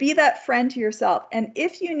 So be that friend to yourself. And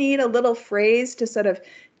if you need a little phrase to sort of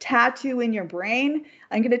tattoo in your brain,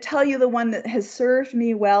 I'm going to tell you the one that has served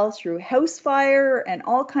me well through house fire and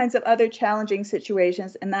all kinds of other challenging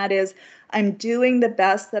situations, and that is, I'm doing the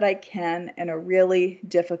best that I can in a really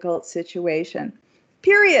difficult situation.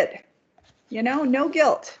 Period. You know, no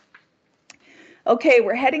guilt. Okay,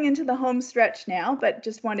 we're heading into the home stretch now, but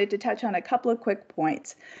just wanted to touch on a couple of quick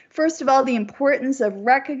points. First of all, the importance of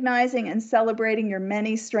recognizing and celebrating your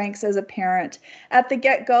many strengths as a parent. At the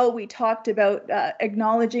get-go, we talked about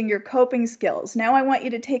acknowledging your coping skills. Now I want you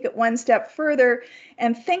to take it one step further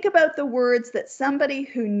and think about the words that somebody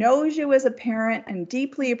who knows you as a parent and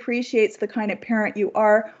deeply appreciates the kind of parent you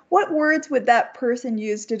are, what words would that person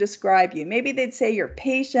use to describe you? Maybe they'd say you're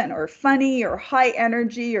patient or funny or high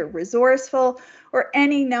energy or resourceful or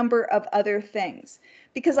any number of other things.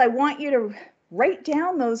 Because I want you to write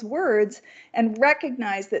down those words and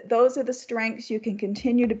recognize that those are the strengths you can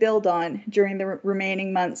continue to build on during the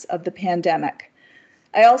remaining months of the pandemic.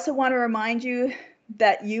 I also want to remind you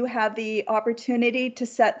that you have the opportunity to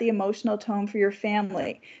set the emotional tone for your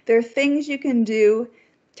family. There are things you can do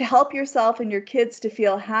to help yourself and your kids to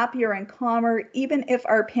feel happier and calmer, even if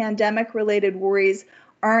our pandemic-related worries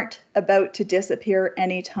aren't about to disappear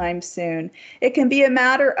anytime soon. It can be a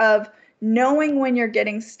matter of knowing when you're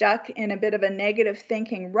getting stuck in a bit of a negative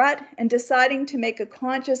thinking rut and deciding to make a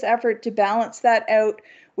conscious effort to balance that out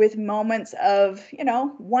with moments of, you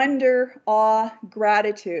know, wonder, awe,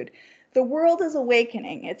 gratitude. The world is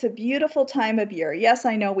awakening. It's a beautiful time of year. Yes,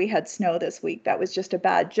 I know we had snow this week. That was just a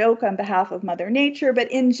bad joke on behalf of Mother Nature,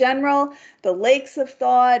 but in general, the lakes have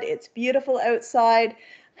thawed. It's beautiful outside.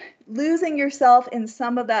 Losing yourself in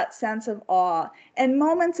some of that sense of awe and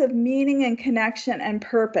moments of meaning and connection and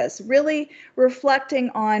purpose, really reflecting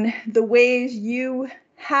on the ways you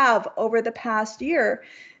have over the past year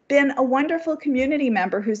been a wonderful community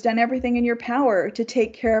member who's done everything in your power to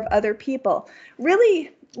take care of other people.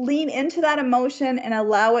 Really lean into that emotion and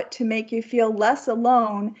allow it to make you feel less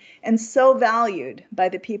alone and so valued by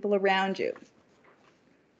the people around you.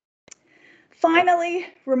 Finally,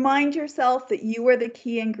 remind yourself that you are the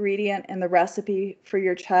key ingredient in the recipe for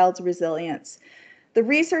your child's resilience. The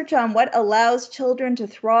research on what allows children to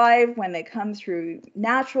thrive when they come through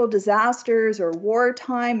natural disasters or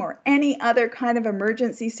wartime or any other kind of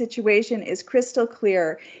emergency situation is crystal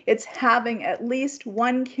clear. It's having at least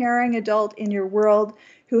one caring adult in your world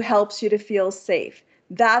who helps you to feel safe.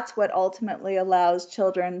 That's what ultimately allows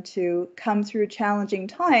children to come through challenging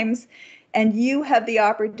times, and you have the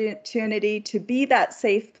opportunity to be that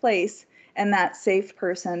safe place and that safe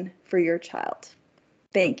person for your child.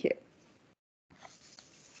 Thank you.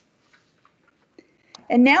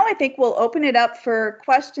 And now I think we'll open it up for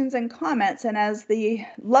questions and comments. And as the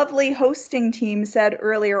lovely hosting team said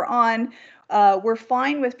earlier on, we're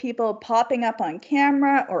fine with people popping up on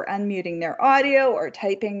camera or unmuting their audio or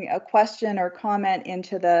typing a question or comment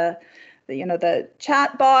into the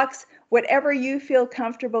chat box. Whatever you feel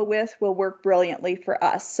comfortable with will work brilliantly for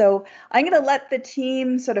us. So I'm going to let the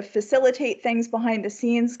team sort of facilitate things behind the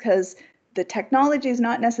scenes, because the technology is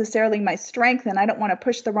not necessarily my strength and I don't want to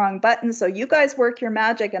push the wrong button. So you guys work your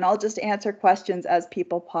magic and I'll just answer questions as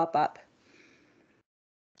people pop up.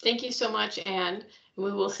 Thank you so much, Anne.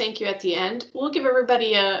 We will thank you at the end. We'll give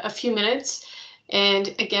everybody a few minutes.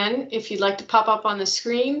 And again, if you'd like to pop up on the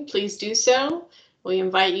screen, please do so. We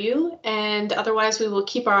invite you. And otherwise, we will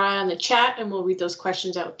keep our eye on the chat and we'll read those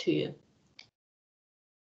questions out to you.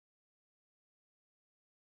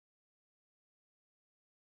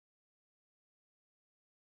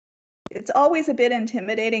 It's always a bit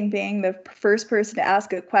intimidating being the first person to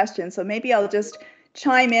ask a question. So maybe I'll just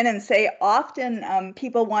chime in and say often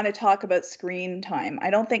people want to talk about screen time. I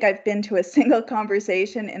don't think I've been to a single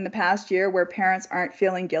conversation in the past year where parents aren't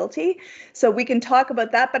feeling guilty. So we can talk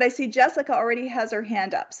about that, but I see Jessica already has her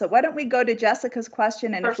hand up. So why don't we go to Jessica's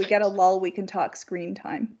question, and Perfect. If we get a lull, we can talk screen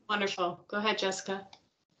time. Wonderful. Go ahead, Jessica.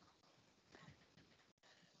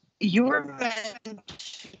 You were mentioning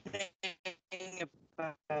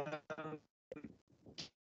about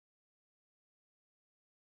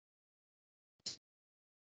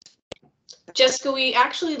Jessica, we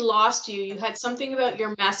actually lost you. You had something about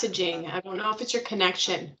your messaging. I don't know if it's your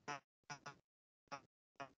connection.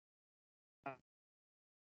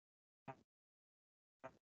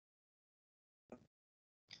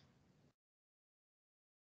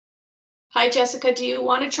 Hi, Jessica. Do you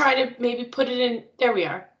want to try to maybe put it in? There we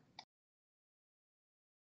are.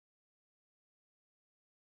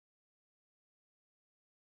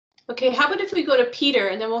 Okay, how about if we go to Peter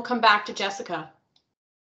and then we'll come back to Jessica?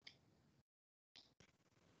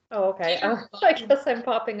 Oh, okay. Peter, I guess I'm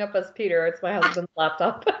popping up as Peter. It's my husband's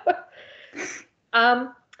laptop.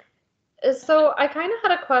 So I kind of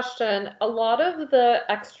had a question. A lot of the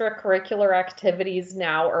extracurricular activities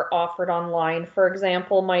now are offered online. For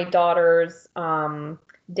example, my daughter's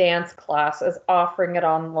dance class is offering it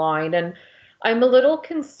online, and I'm a little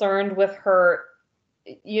concerned with her,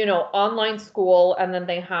 online school, and then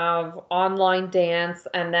they have online dance,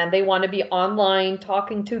 and then they want to be online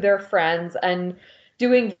talking to their friends and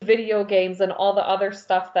doing video games and all the other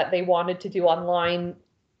stuff that they wanted to do online,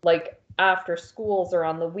 like after schools or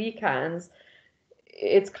on the weekends.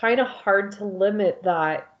 It's kind of hard to limit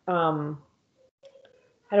that.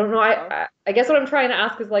 I don't know. I guess what I'm trying to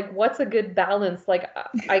ask is, like, what's a good balance? Like,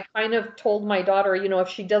 I kind of told my daughter, if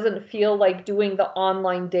she doesn't feel like doing the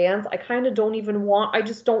online dance, I kind of I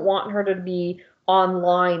just don't want her to be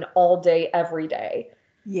online all day, every day.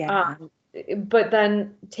 Yeah. But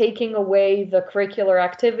then taking away the curricular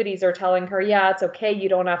activities or telling her, yeah, it's okay, you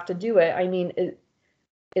don't have to do it. I mean,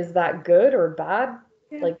 is that good or bad?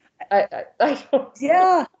 Yeah. Like, I don't.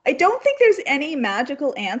 Yeah, I don't think there's any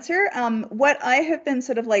magical answer. What I have been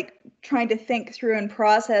sort of like trying to think through and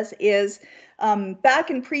process is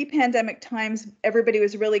back in pre-pandemic times, everybody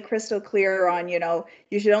was really crystal clear on,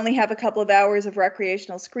 you should only have a couple of hours of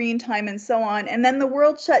recreational screen time and so on. And then the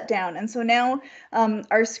world shut down. And so now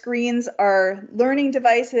our screens are learning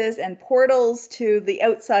devices and portals to the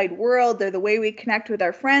outside world. They're the way we connect with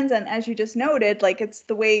our friends. And as you just noted, like, it's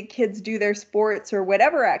the way kids do their sports or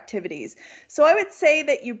whatever activities. So I would say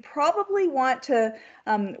that you probably want to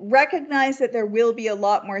recognize that there will be a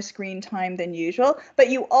lot more screen time than usual, but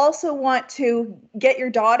you also want to get your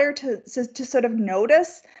daughter to sort of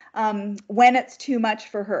notice when it's too much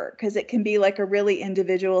for her, because it can be like a really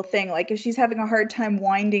individual thing. Like if she's having a hard time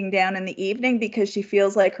winding down in the evening because she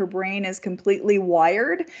feels like her brain is completely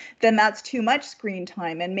wired, then that's too much screen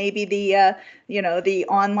time. And maybe the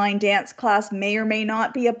online dance class may or may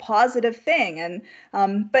not be a positive thing.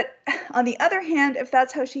 And but on the other hand, if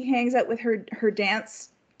that's how she hangs out with her dance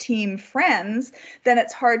team friends, then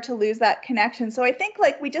it's hard to lose that connection. So I think,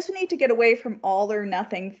 like, we just need to get away from all or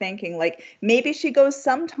nothing thinking. Like, maybe she goes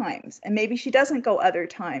sometimes and maybe she doesn't go other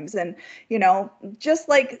times. And, just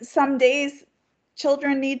like some days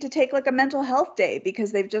children need to take like a mental health day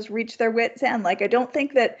because they've just reached their wits end. Like, I don't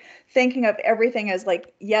think that thinking of everything as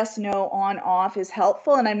like yes, no, on, off is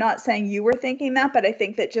helpful. And I'm not saying you were thinking that, but I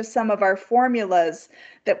think that just some of our formulas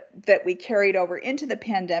that we carried over into the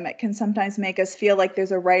pandemic can sometimes make us feel like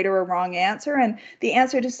there's a right or a wrong answer. And the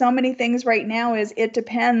answer to so many things right now is it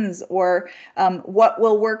depends, or what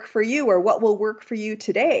will work for you, or what will work for you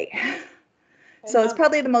today. So it's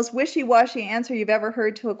probably the most wishy-washy answer you've ever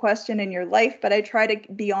heard to a question in your life, but I try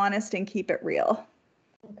to be honest and keep it real.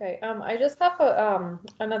 Okay, I just have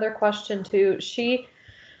another question too.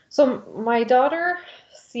 So my daughter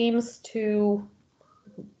seems to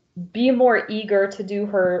be more eager to do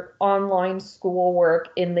her online schoolwork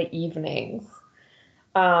in the evenings.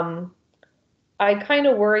 I kind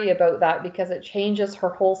of worry about that because it changes her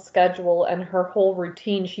whole schedule and her whole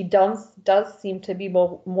routine. She does seem to be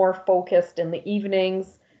more focused in the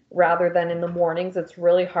evenings rather than in the mornings. It's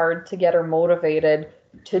really hard to get her motivated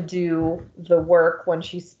to do the work when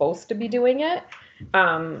she's supposed to be doing it.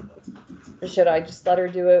 Should I just let her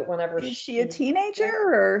do it whenever? Is she a teenager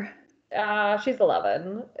or? She's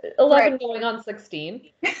 11 Right. going on 16.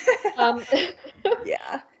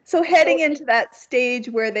 Yeah. So heading into that stage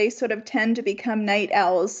where they sort of tend to become night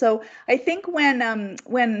owls. So I think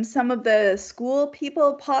when some of the school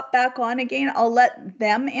people pop back on again, I'll let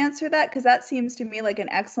them answer that, because that seems to me like an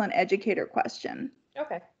excellent educator question.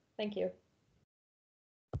 Okay, thank you.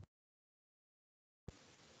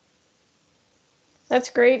 That's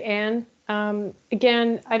great, Anne.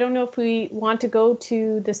 Again, I don't know if we want to go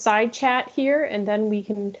to the side chat here, and then we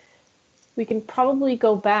can probably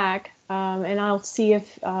go back, and I'll see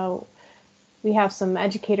if we have some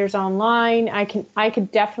educators online. I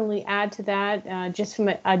could definitely add to that. Just from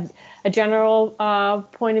a general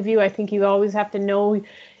point of view, I think you always have to know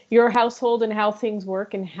your household and how things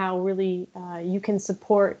work and how really you can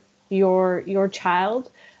support your child,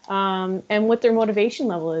 and what their motivation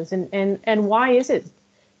level is, and why is it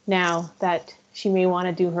now that she may want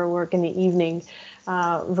to do her work in the evening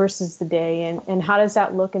versus the day, and how does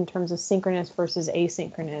that look in terms of synchronous versus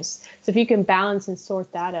asynchronous. So if you can balance and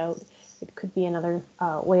sort that out, it could be another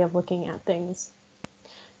way of looking at things.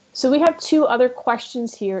 So we have two other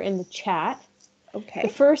questions here in the chat. Okay. The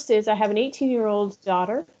first is, I have an 18-year-old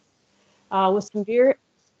daughter with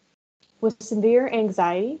severe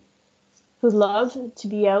anxiety, who loves to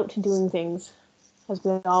be out doing things, as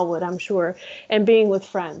we all would, I'm sure, and being with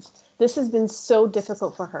friends. This has been so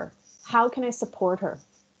difficult for her. How can I support her?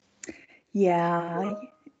 Yeah.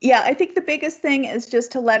 Yeah, I think the biggest thing is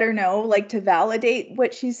just to let her know, like to validate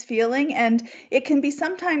what she's feeling. And it can be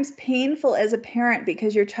sometimes painful as a parent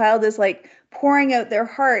because your child is like pouring out their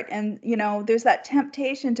heart. And, there's that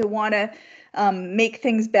temptation to want to make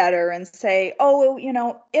things better and say, oh,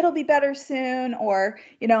 it'll be better soon. Or,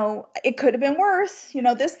 it could have been worse.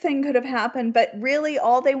 This thing could have happened. But really,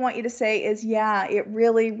 all they want you to say is, yeah, it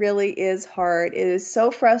really, really is hard. It is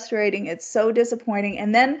so frustrating. It's so disappointing.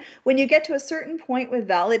 And then when you get to a certain point with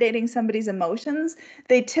validating somebody's emotions,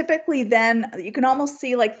 they typically then, you can almost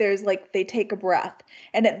see like they take a breath.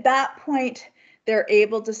 And at that point, they're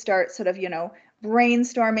able to start sort of,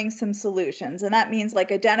 brainstorming some solutions. And that means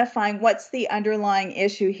like identifying what's the underlying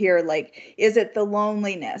issue here. Like, is it the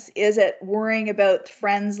loneliness? Is it worrying about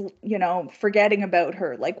friends, forgetting about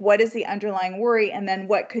her? Like, what is the underlying worry? And then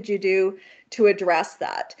what could you do to address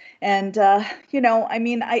that? And,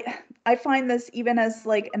 I find this even as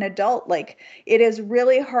like an adult, like it is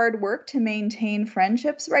really hard work to maintain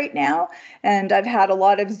friendships right now. And I've had a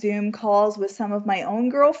lot of Zoom calls with some of my own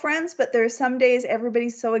girlfriends, but there's some days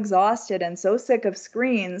everybody's so exhausted and so sick of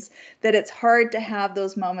screens that it's hard to have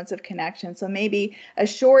those moments of connection. So maybe a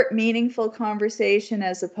short, meaningful conversation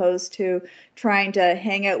as opposed to trying to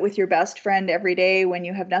hang out with your best friend every day when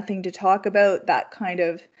you have nothing to talk about, that kind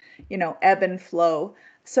of, ebb and flow.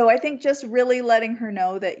 So I think just really letting her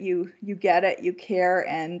know that you get it, you care,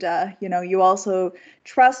 and you also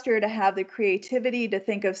trust her to have the creativity to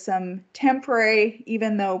think of some temporary,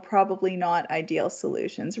 even though probably not ideal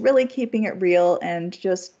solutions. Really keeping it real and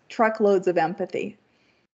just truckloads of empathy.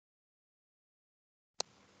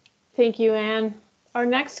 Thank you, Anne. Our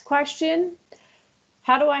next question,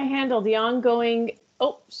 how do I handle the ongoing,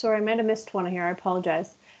 oh, sorry, I might have missed one here, I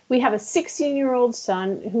apologize. We have a 16-year-old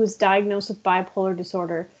son who was diagnosed with bipolar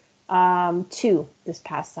disorder 2 this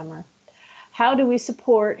past summer. How do we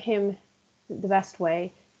support him the best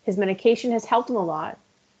way? His medication has helped him a lot,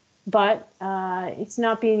 but it's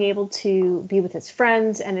not being able to be with his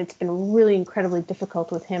friends, and it's been really incredibly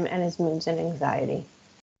difficult with him and his moods and anxiety.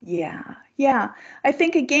 Yeah, Yeah, I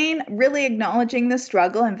think again, really acknowledging the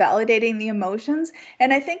struggle and validating the emotions.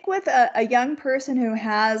 And I think with a young person who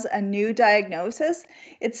has a new diagnosis,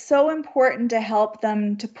 it's so important to help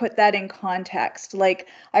them to put that in context. Like,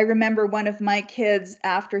 I remember one of my kids,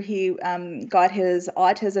 after he got his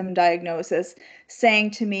autism diagnosis,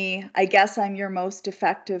 saying to me, "I guess I'm your most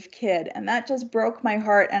defective kid." And that just broke my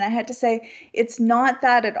heart. And I had to say, it's not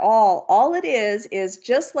that at all. All it is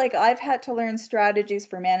just like I've had to learn strategies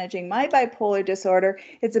for managing my bipolar disorder,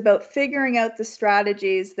 it's about figuring out the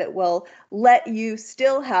strategies that will let you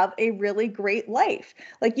still have a really great life.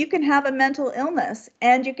 Like, you can have a mental illness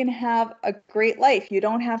and you can have a great life. You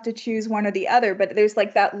don't have to choose one or the other, but there's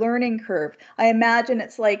like that learning curve. I imagine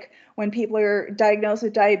it's like when people are diagnosed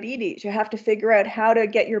with diabetes, you have to figure out how to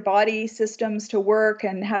get your body systems to work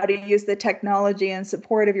and how to use the technology in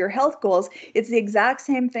support of your health goals. It's the exact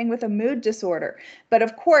same thing with a mood disorder. But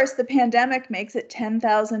of course, the pandemic makes it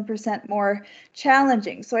 10,000% more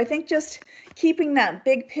challenging. So I think just keeping that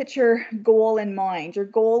big picture goal in mind. Your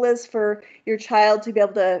goal is for your child to be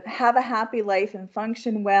able to have a happy life and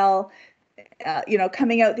function well,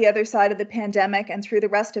 coming out the other side of the pandemic and through the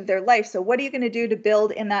rest of their life. So what are you going to do to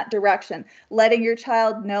build in that direction? Letting your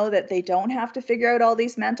child know that they don't have to figure out all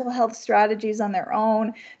these mental health strategies on their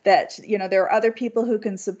own, that, there are other people who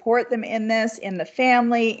can support them in this, in the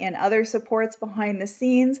family, in other supports behind the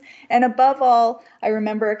scenes. And above all, I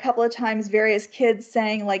remember a couple of times various kids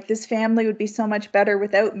saying, like, this family would be so much better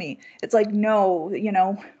without me. It's like, no,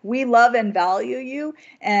 we love and value you,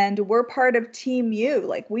 and we're part of Team You.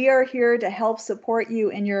 Like, we are here to help support you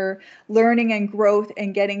in your learning and growth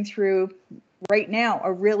and getting through right now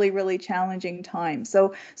a really, really challenging time.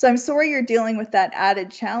 So I'm sorry you're dealing with that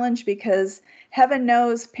added challenge, because heaven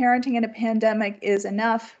knows parenting in a pandemic is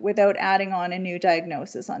enough without adding on a new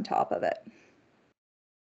diagnosis on top of it.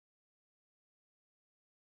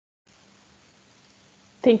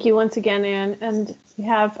 Thank you once again, Anne. And we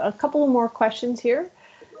have a couple of more questions here.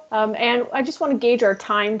 And I just want to gauge our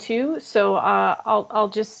time too. So I'll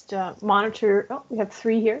just monitor. Oh, we have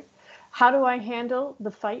 3 here. How do I handle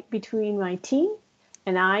the fight between my teen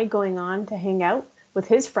and I going on to hang out with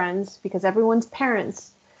his friends because everyone's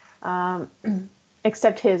parents,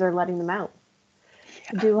 except his, are letting them out?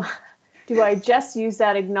 Yeah. Do I just use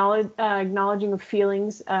that acknowledging of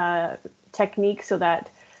feelings technique so that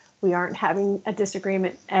we aren't having a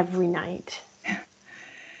disagreement every night?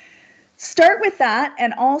 Start with that.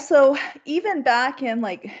 And also, even back in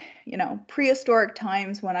prehistoric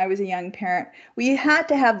times when I was a young parent, we had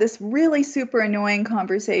to have this really super annoying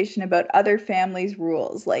conversation about other families'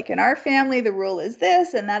 rules. Like, in our family, the rule is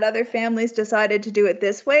this, and that other family's decided to do it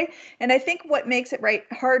this way. And I think what makes it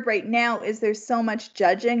hard right now is there's so much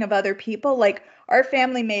judging of other people. Like, our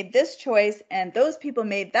family made this choice and those people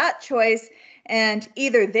made that choice, and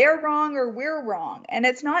either they're wrong or we're wrong. And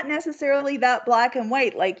it's not necessarily that black and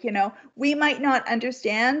white. Like, we might not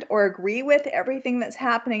understand or agree with everything that's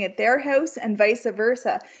happening at their house and vice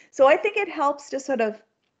versa. So I think it helps to sort of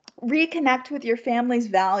reconnect with your family's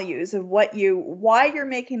values of why you're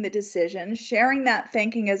making the decision, sharing that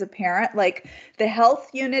thinking as a parent. Like, the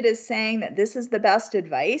health unit is saying that this is the best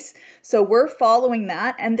advice, so we're following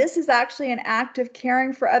that, and this is actually an act of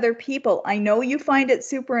caring for other people. I know you find it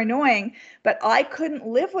super annoying, but I couldn't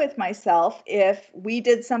live with myself if we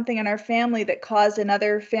did something in our family that caused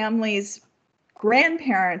another family's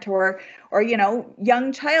grandparent or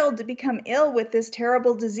young child to become ill with this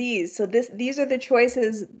terrible disease. So these are the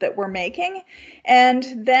choices that we're making.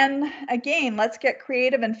 And then again, let's get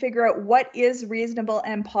creative and figure out what is reasonable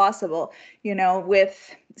and possible.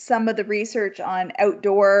 With some of the research on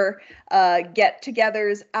outdoor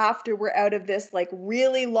get-togethers after we're out of this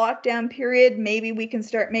really lockdown period, maybe we can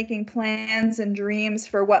start making plans and dreams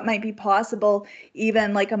for what might be possible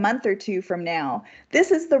even a month or 2 from now.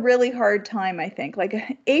 This is the really hard time, I think.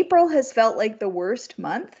 April has felt like the worst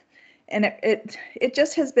month, and it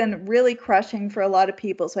just has been really crushing for a lot of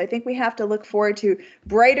people. So I think we have to look forward to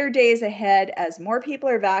brighter days ahead as more people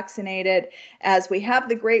are vaccinated, as we have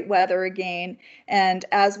the great weather again, and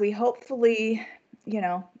as we hopefully,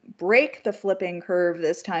 break the flipping curve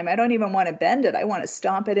this time. I don't even want to bend it. I want to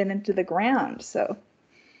stomp it into the ground. So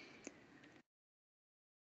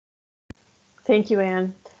thank you,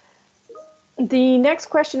 Anne. The next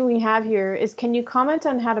question we have here is, can you comment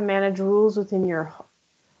on how to manage rules within your,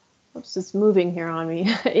 oops, it's moving here on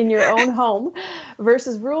me, in your own home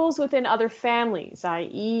versus rules within other families,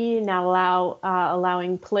 i.e. not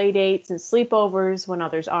allowing play dates and sleepovers when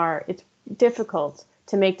others are. It's difficult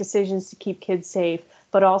to make decisions to keep kids safe,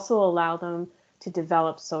 but also allow them to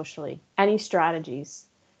develop socially. Any strategies,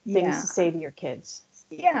 things to say to your kids?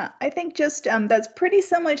 Yeah, I think just that's pretty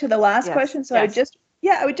similar to the last Yes, question. So yes.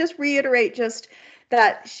 I would just reiterate just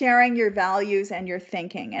that sharing your values and your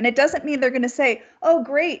thinking. And it doesn't mean they're going to say, "Oh,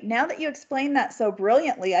 great, now that you explained that so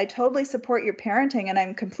brilliantly, I totally support your parenting and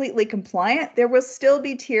I'm completely compliant." There will still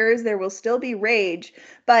be tears, there will still be rage,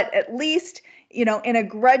 but at least in a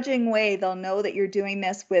grudging way, they'll know that you're doing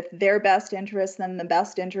this with their best interests and the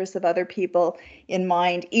best interests of other people in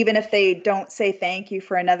mind, even if they don't say thank you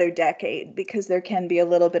for another decade, because there can be a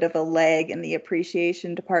little bit of a lag in the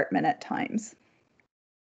appreciation department at times.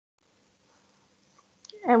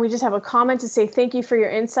 And we just have a comment to say thank you for your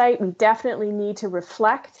insight. We definitely need to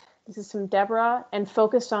reflect. This is from Deborah, and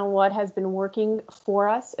focus on what has been working for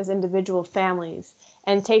us as individual families,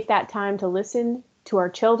 and take that time to listen to our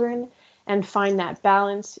children and find that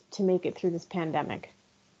balance to make it through this pandemic.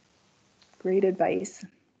 Great advice.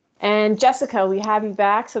 And Jessica, we have you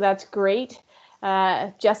back, so that's great.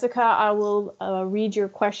 Jessica, I will read your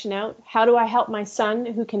question out. How do I help my son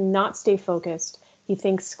who cannot stay focused? He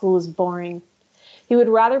thinks school is boring. He would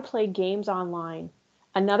rather play games online.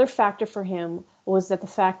 Another factor for him was that the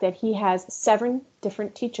fact that he has 7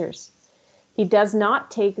 different teachers. He does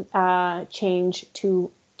not take change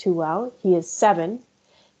too well. He is 7.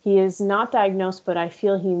 He is not diagnosed, but I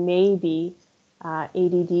feel he may be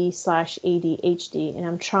ADD/ADHD, and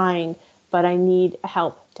I'm trying, but I need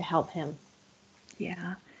help to help him.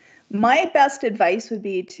 Yeah. My best advice would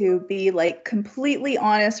be to be like completely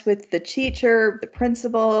honest with the teacher, the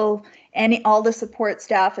principal, all the support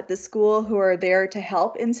staff at the school who are there to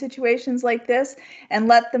help in situations like this, and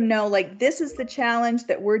let them know, like, this is the challenge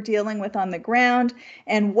that we're dealing with on the ground,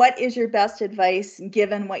 and what is your best advice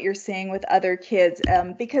given what you're seeing with other kids,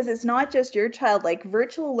 because it's not just your child. Like,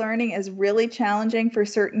 virtual learning is really challenging for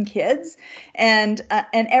certain kids, and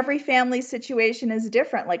every family situation is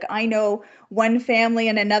different. Like, I know one family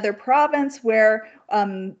in another province where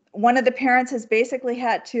one of the parents has basically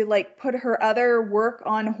had to like put her other work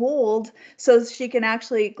on hold so she can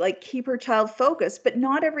actually like keep her child focused. But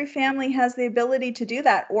not every family has the ability to do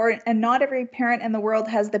that, and not every parent in the world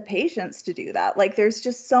has the patience to do that. Like, there's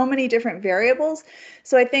just so many different variables.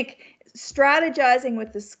 So I think strategizing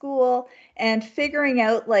with the school and figuring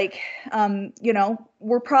out, like,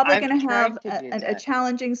 we're probably going to have a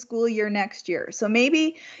challenging school year next year. So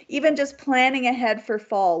maybe even just planning ahead for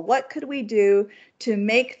fall. What could we do to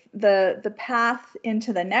make the path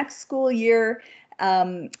into the next school year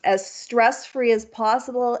as stress-free as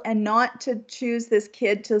possible, and not to choose this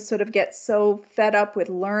kid to sort of get so fed up with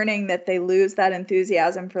learning that they lose that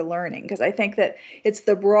enthusiasm for learning? Because I think that it's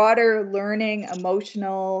the broader learning,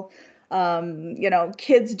 emotional,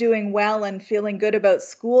 kids doing well and feeling good about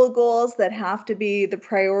school goals that have to be the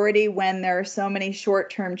priority when there are so many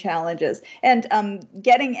short-term challenges. And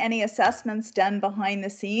getting any assessments done behind the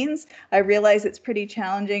scenes, I realize it's pretty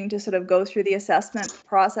challenging to sort of go through the assessment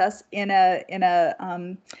process in a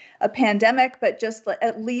pandemic, but just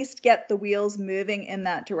at least get the wheels moving in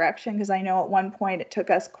that direction, because I know at one point it took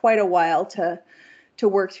us quite a while to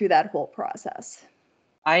work through that whole process.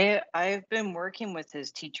 I've been working with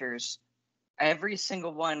his teachers, every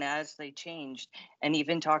single one, as they changed, and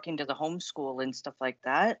even talking to the homeschool and stuff like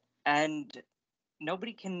that. And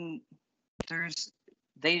nobody can,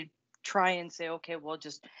 they try and say, okay, well,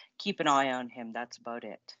 just keep an eye on him. That's about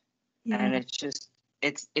it. Yeah. And it's just,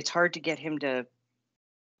 it's hard to get him to,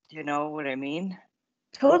 you know what I mean?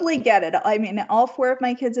 Totally get it. I mean, all 4 of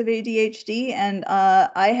my kids have ADHD, and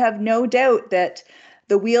I have no doubt that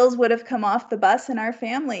the wheels would have come off the bus in our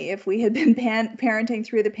family if we had been parenting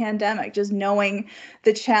through the pandemic. Just knowing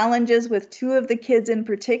the challenges with 2 of the kids in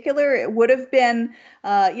particular, it would have been,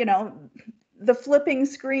 the flipping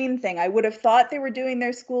screen thing. I would have thought they were doing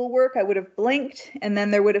their schoolwork. I would have blinked, and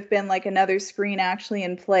then there would have been like another screen actually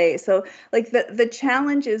in play. So like the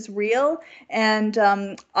challenge is real, and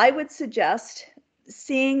I would suggest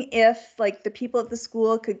seeing if like the people at the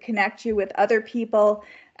school could connect you with other people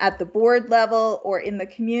at the board level or in the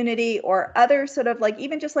community, or other sort of like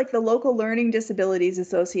even just like the local Learning Disabilities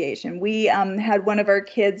Association. We had one of our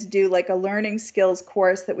kids do like a learning skills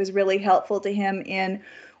course that was really helpful to him in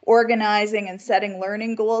organizing and setting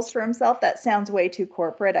learning goals for himself. That sounds way too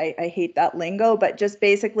corporate. I hate that lingo, but just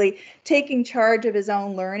basically taking charge of his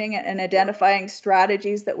own learning and identifying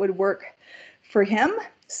strategies that would work for him.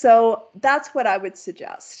 So that's what I would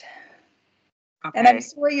suggest. Okay. And I'm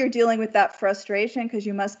sorry you're dealing with that frustration, because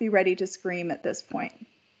you must be ready to scream at this point.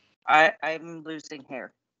 I'm losing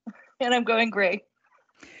hair and I'm going gray.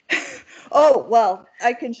 Oh, well,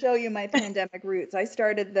 I can show you my pandemic roots. I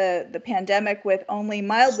started the pandemic with only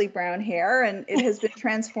mildly brown hair, and it has been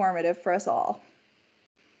transformative for us all.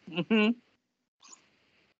 Mm-hmm.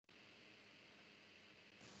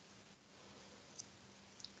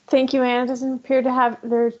 Thank you, Anne.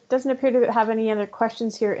 There doesn't appear to have any other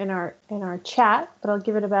questions here in our chat, but I'll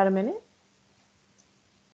give it about a minute.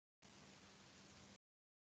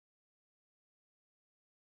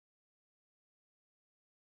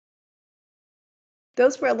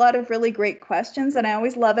 Those were a lot of really great questions, and I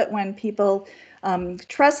always love it when people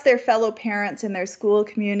trust their fellow parents in their school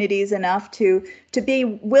communities enough to be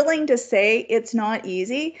willing to say it's not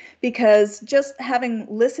easy, because just having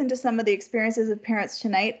listened to some of the experiences of parents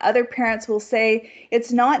tonight, other parents will say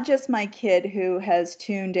it's not just my kid who has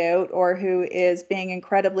tuned out or who is being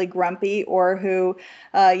incredibly grumpy or who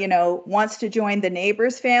wants to join the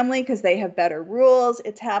neighbor's family because they have better rules.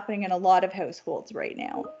 It's happening in a lot of households right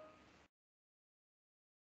now.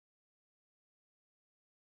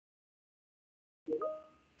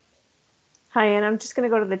 Hi, Anne. I'm just going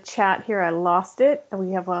to go to the chat here. I lost it. And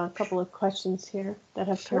we have a couple of questions here that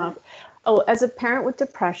have come up. Oh, as a parent with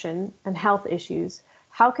depression and health issues,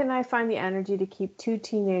 how can I find the energy to keep two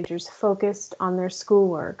teenagers focused on their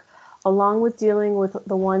schoolwork, along with dealing with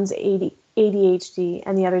the one's ADHD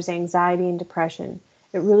and the other's anxiety and depression?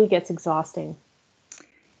 It really gets exhausting.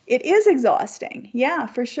 It is exhausting. Yeah,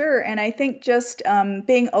 for sure. And I think just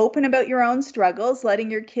being open about your own struggles,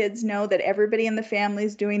 letting your kids know that everybody in the family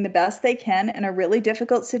is doing the best they can in a really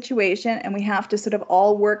difficult situation, and we have to sort of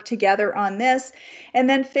all work together on this, and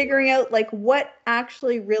then figuring out like what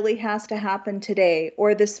actually really has to happen today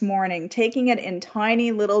or this morning, taking it in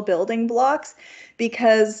tiny little building blocks,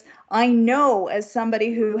 because I know, as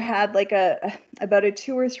somebody who had like about a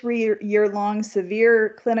 2 or 3 year long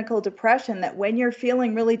severe clinical depression, that when you're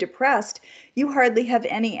feeling really depressed, you hardly have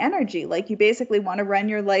any energy. Like you basically want to run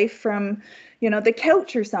your life from, the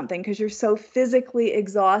couch or something, because you're so physically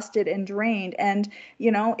exhausted and drained. And,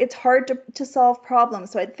 it's hard to solve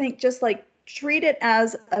problems. So I think just like treat it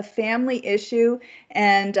as a family issue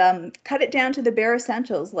and cut it down to the bare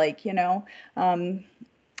essentials, like,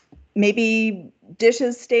 maybe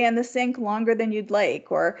dishes stay in the sink longer than you'd like,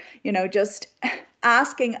 or, just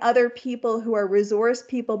asking other people who are resource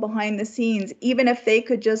people behind the scenes, even if they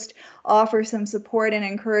could just offer some support and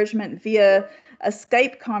encouragement via a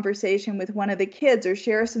Skype conversation with one of the kids, or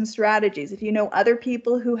share some strategies. If you know other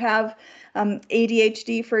people who have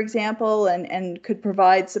ADHD, for example, and could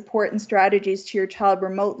provide support and strategies to your child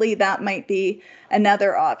remotely, that might be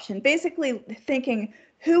another option. Basically thinking,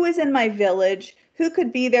 who is in my village? Who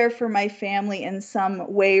could be there for my family in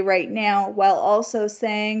some way right now, while also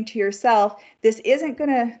saying to yourself, this isn't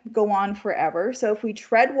going to go on forever. So if we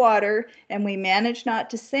tread water and we manage not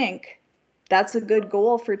to sink, that's a good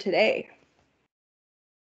goal for today.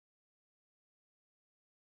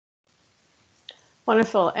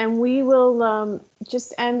 Wonderful. And we will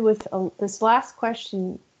just end with this last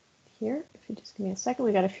question here. If you just give me a second,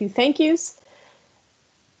 we got a few thank yous.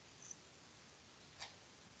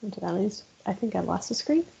 Did I lose? I think I lost the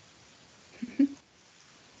screen.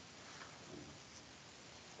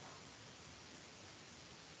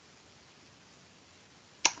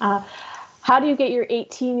 How do you get your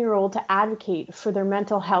 18-year-old to advocate for their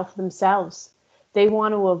mental health themselves? They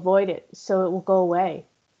want to avoid it, so it will go away.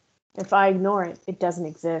 If I ignore it, it doesn't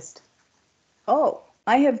exist. Oh,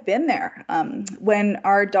 I have been there. When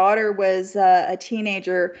our daughter was a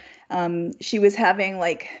teenager, she was having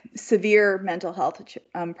like severe mental health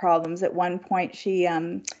problems. At one point, she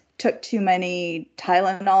took too many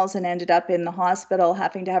Tylenols and ended up in the hospital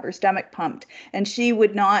having to have her stomach pumped. And she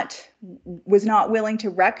was not willing to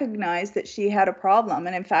recognize that she had a problem.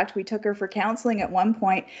 And in fact, we took her for counseling at one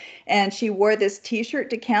point, and she wore this t-shirt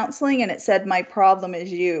to counseling, and it said, "My problem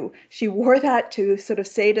is you." She wore that to sort of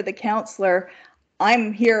say to the counselor,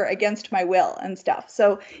 I'm here against my will and stuff.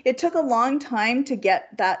 So it took a long time to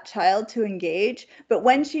get that child to engage. But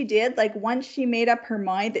when she did, like once she made up her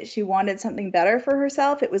mind that she wanted something better for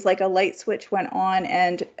herself, it was like a light switch went on,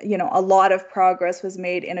 and, a lot of progress was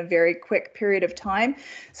made in a very quick period of time.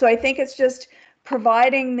 So I think it's just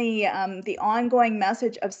providing the ongoing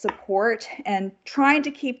message of support and trying to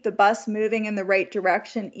keep the bus moving in the right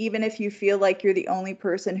direction, even if you feel like you're the only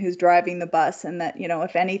person who's driving the bus, and that,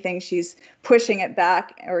 if anything, she's pushing it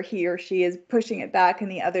back, or he or she is pushing it back in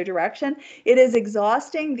the other direction. It is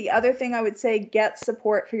exhausting. The other thing I would say, get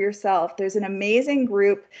support for yourself. There's an amazing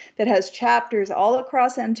group that has chapters all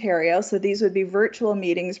across Ontario. So these would be virtual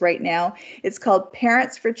meetings right now. It's called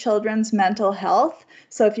Parents for Children's Mental Health.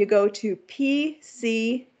 So if you go to PCMH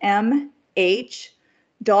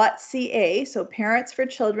so Parents for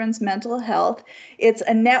Children's Mental Health. It's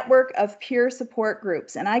a network of peer support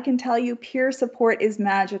groups, and I can tell you peer support is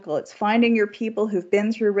magical. It's finding your people who've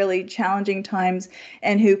been through really challenging times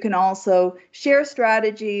and who can also share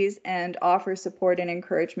strategies and offer support and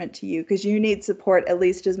encouragement to you, because you need support at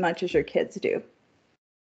least as much as your kids do.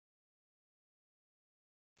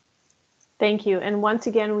 Thank you. And once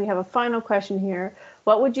again, we have a final question here.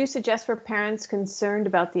 What would you suggest for parents concerned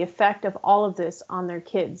about the effect of all of this on their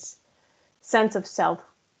kids' sense of self,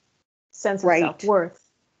 self-worth,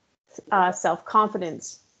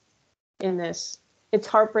 self-confidence in this? It's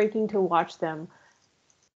heartbreaking to watch them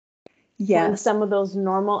when some of those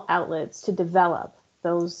normal outlets to develop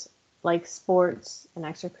those, like sports and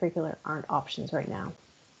extracurricular, aren't options right now.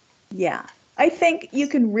 Yeah. I think you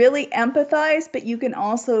can really empathize, but you can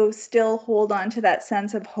also still hold on to that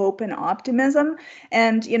sense of hope and optimism.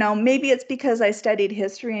 And, you know, maybe it's because I studied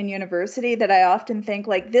history in university that I often think,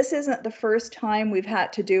 like, this isn't the first time we've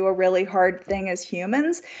had to do a really hard thing as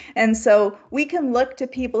humans. And so we can look to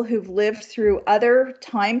people who've lived through other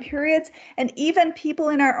time periods, and even people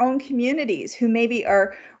in our own communities who maybe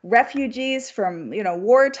are refugees from, you know,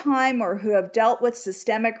 wartime, or who have dealt with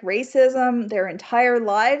systemic racism their entire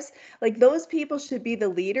lives. Like, those people should be the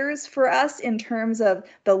leaders for us in terms of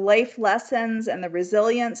the life lessons and the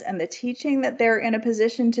resilience and the teaching that they're in a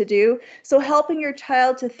position to do. So helping your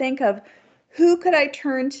child to think of, who could I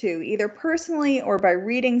turn to, either personally or by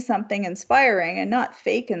reading something inspiring, and not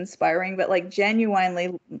fake inspiring, but like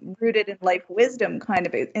genuinely rooted in life wisdom kind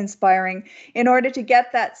of inspiring, in order to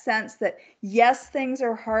get that sense that, yes, things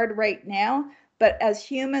are hard right now, but as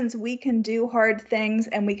humans, we can do hard things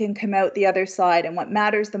and we can come out the other side. And what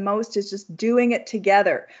matters the most is just doing it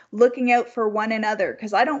together, looking out for one another.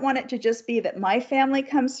 Because I don't want it to just be that my family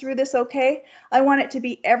comes through this okay. I want it to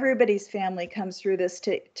be everybody's family comes through this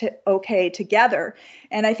okay together.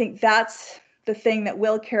 And I think that's the thing that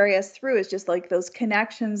will carry us through, is just like those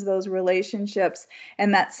connections, those relationships,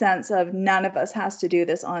 and that sense of none of us has to do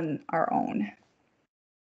this on our own.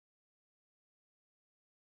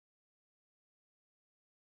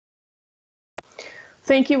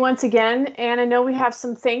 Thank you once again. And I know we have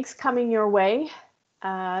some thanks coming your way.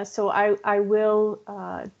 So I will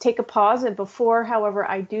take a pause. And before, however,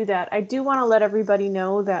 I do that, I do want to let everybody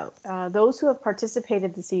know that those who have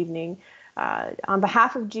participated this evening, on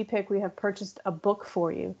behalf of GEPIC, we have purchased a book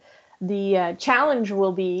for you. The challenge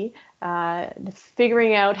will be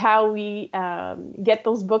figuring out how we get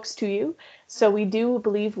those books to you. So we do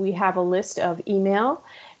believe we have a list of email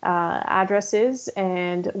addresses,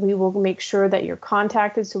 and we will make sure that you're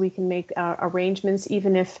contacted so we can make arrangements,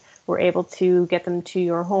 even if we're able to get them to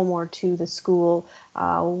your home or to the school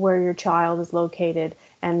where your child is located,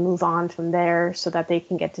 and move on from there so that they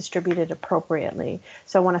can get distributed appropriately.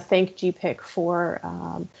 So I want to thank GEPIC for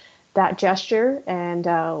that gesture, and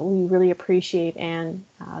we really appreciate, Anne,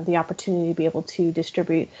 the opportunity to be able to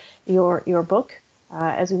distribute your book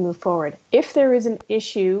as we move forward. If there is an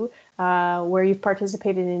issue where you've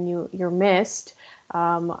participated and you're missed,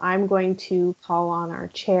 I'm going to call on our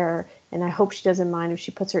chair, and I hope she doesn't mind if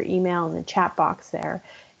she puts her email in the chat box there.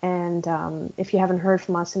 And if you haven't heard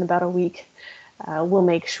from us in about a week, we'll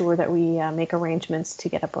make sure that we make arrangements to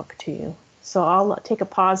get a book to you. So I'll take a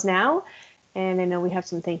pause now, and I know we have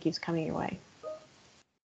some thank yous coming your way.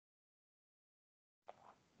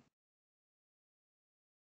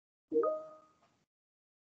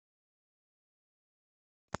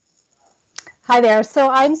 Hi there. So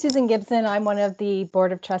I'm Susan Gibson. I'm one of the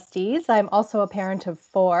Board of Trustees. I'm also a parent of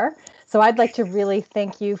 4. So I'd like to really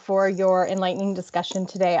thank you for your enlightening discussion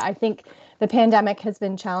today. I think the pandemic has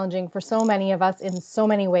been challenging for so many of us in so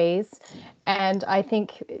many ways. And I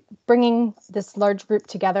think bringing this large group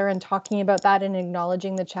together and talking about that and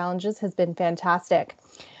acknowledging the challenges has been fantastic.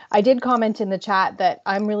 I did comment in the chat that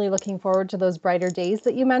I'm really looking forward to those brighter days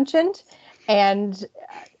that you mentioned, and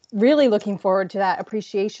really looking forward to that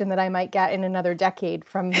appreciation that I might get in another decade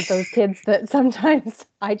from those kids that sometimes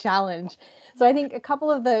I challenge. So I think a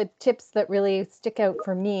couple of the tips that really stick out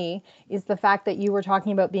for me is the fact that you were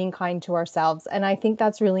talking about being kind to ourselves. And I think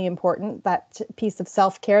that's really important, that piece of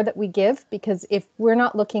self-care that we give, because if we're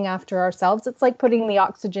not looking after ourselves, it's like putting the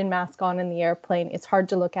oxygen mask on in the airplane. It's hard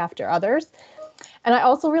to look after others. And I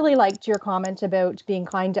also really liked your comment about being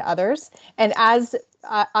kind to others. And as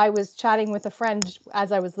I was chatting with a friend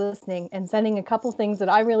as I was listening and sending a couple things that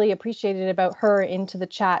I really appreciated about her into the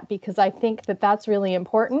chat, because I think that that's really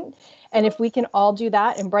important. And if we can all do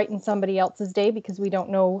that and brighten somebody else's day, because we don't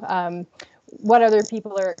know what other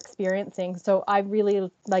people are experiencing. So I really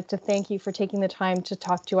like to thank you for taking the time to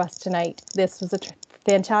talk to us tonight. This was a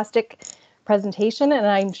fantastic presentation, and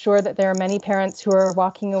I'm sure that there are many parents who are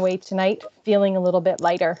walking away tonight feeling a little bit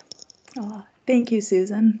lighter. Oh, thank you,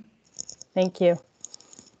 Susan. Thank you.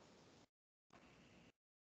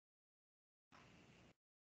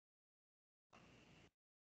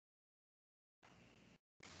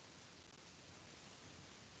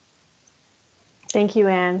 Thank you,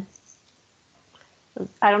 Anne.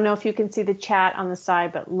 I don't know if you can see the chat on the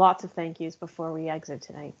side, but lots of thank yous before we exit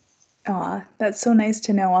tonight. Aw, that's so nice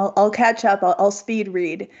to know. I'll catch up. I'll speed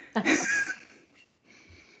read.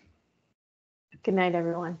 Good night,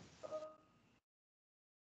 everyone.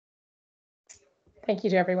 Thank you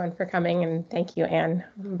to everyone for coming, and thank you, Anne,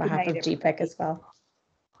 on behalf night, of GEPIC as well.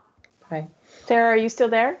 Bye. Sarah, are you still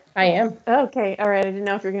there? I am. Okay, all right. I didn't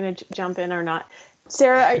know if you're going to jump in or not.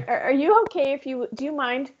 Sarah, are you okay if you, do you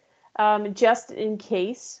mind, just in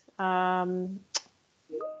case, you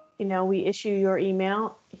know, we issue your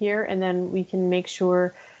email here, and then we can make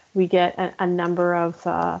sure we get a number of,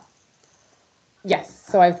 Yes,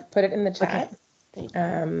 so I've put it in the chat.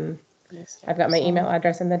 Okay. I've got my email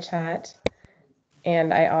address in the chat.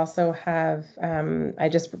 And I also have, I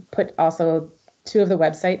just put also 2 of the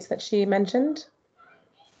websites that she mentioned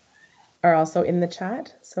are also in the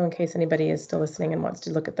chat. So in case anybody is still listening and wants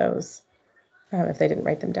to look at those, if they didn't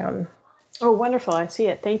write them down. Oh, wonderful. I see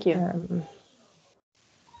it. Thank you.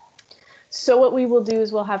 So what we will do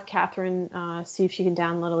is we'll have Catherine see if she can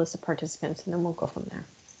download a list of participants, and then we'll go from there.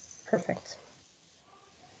 Perfect.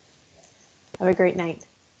 Have a great night.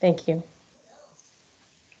 Thank you.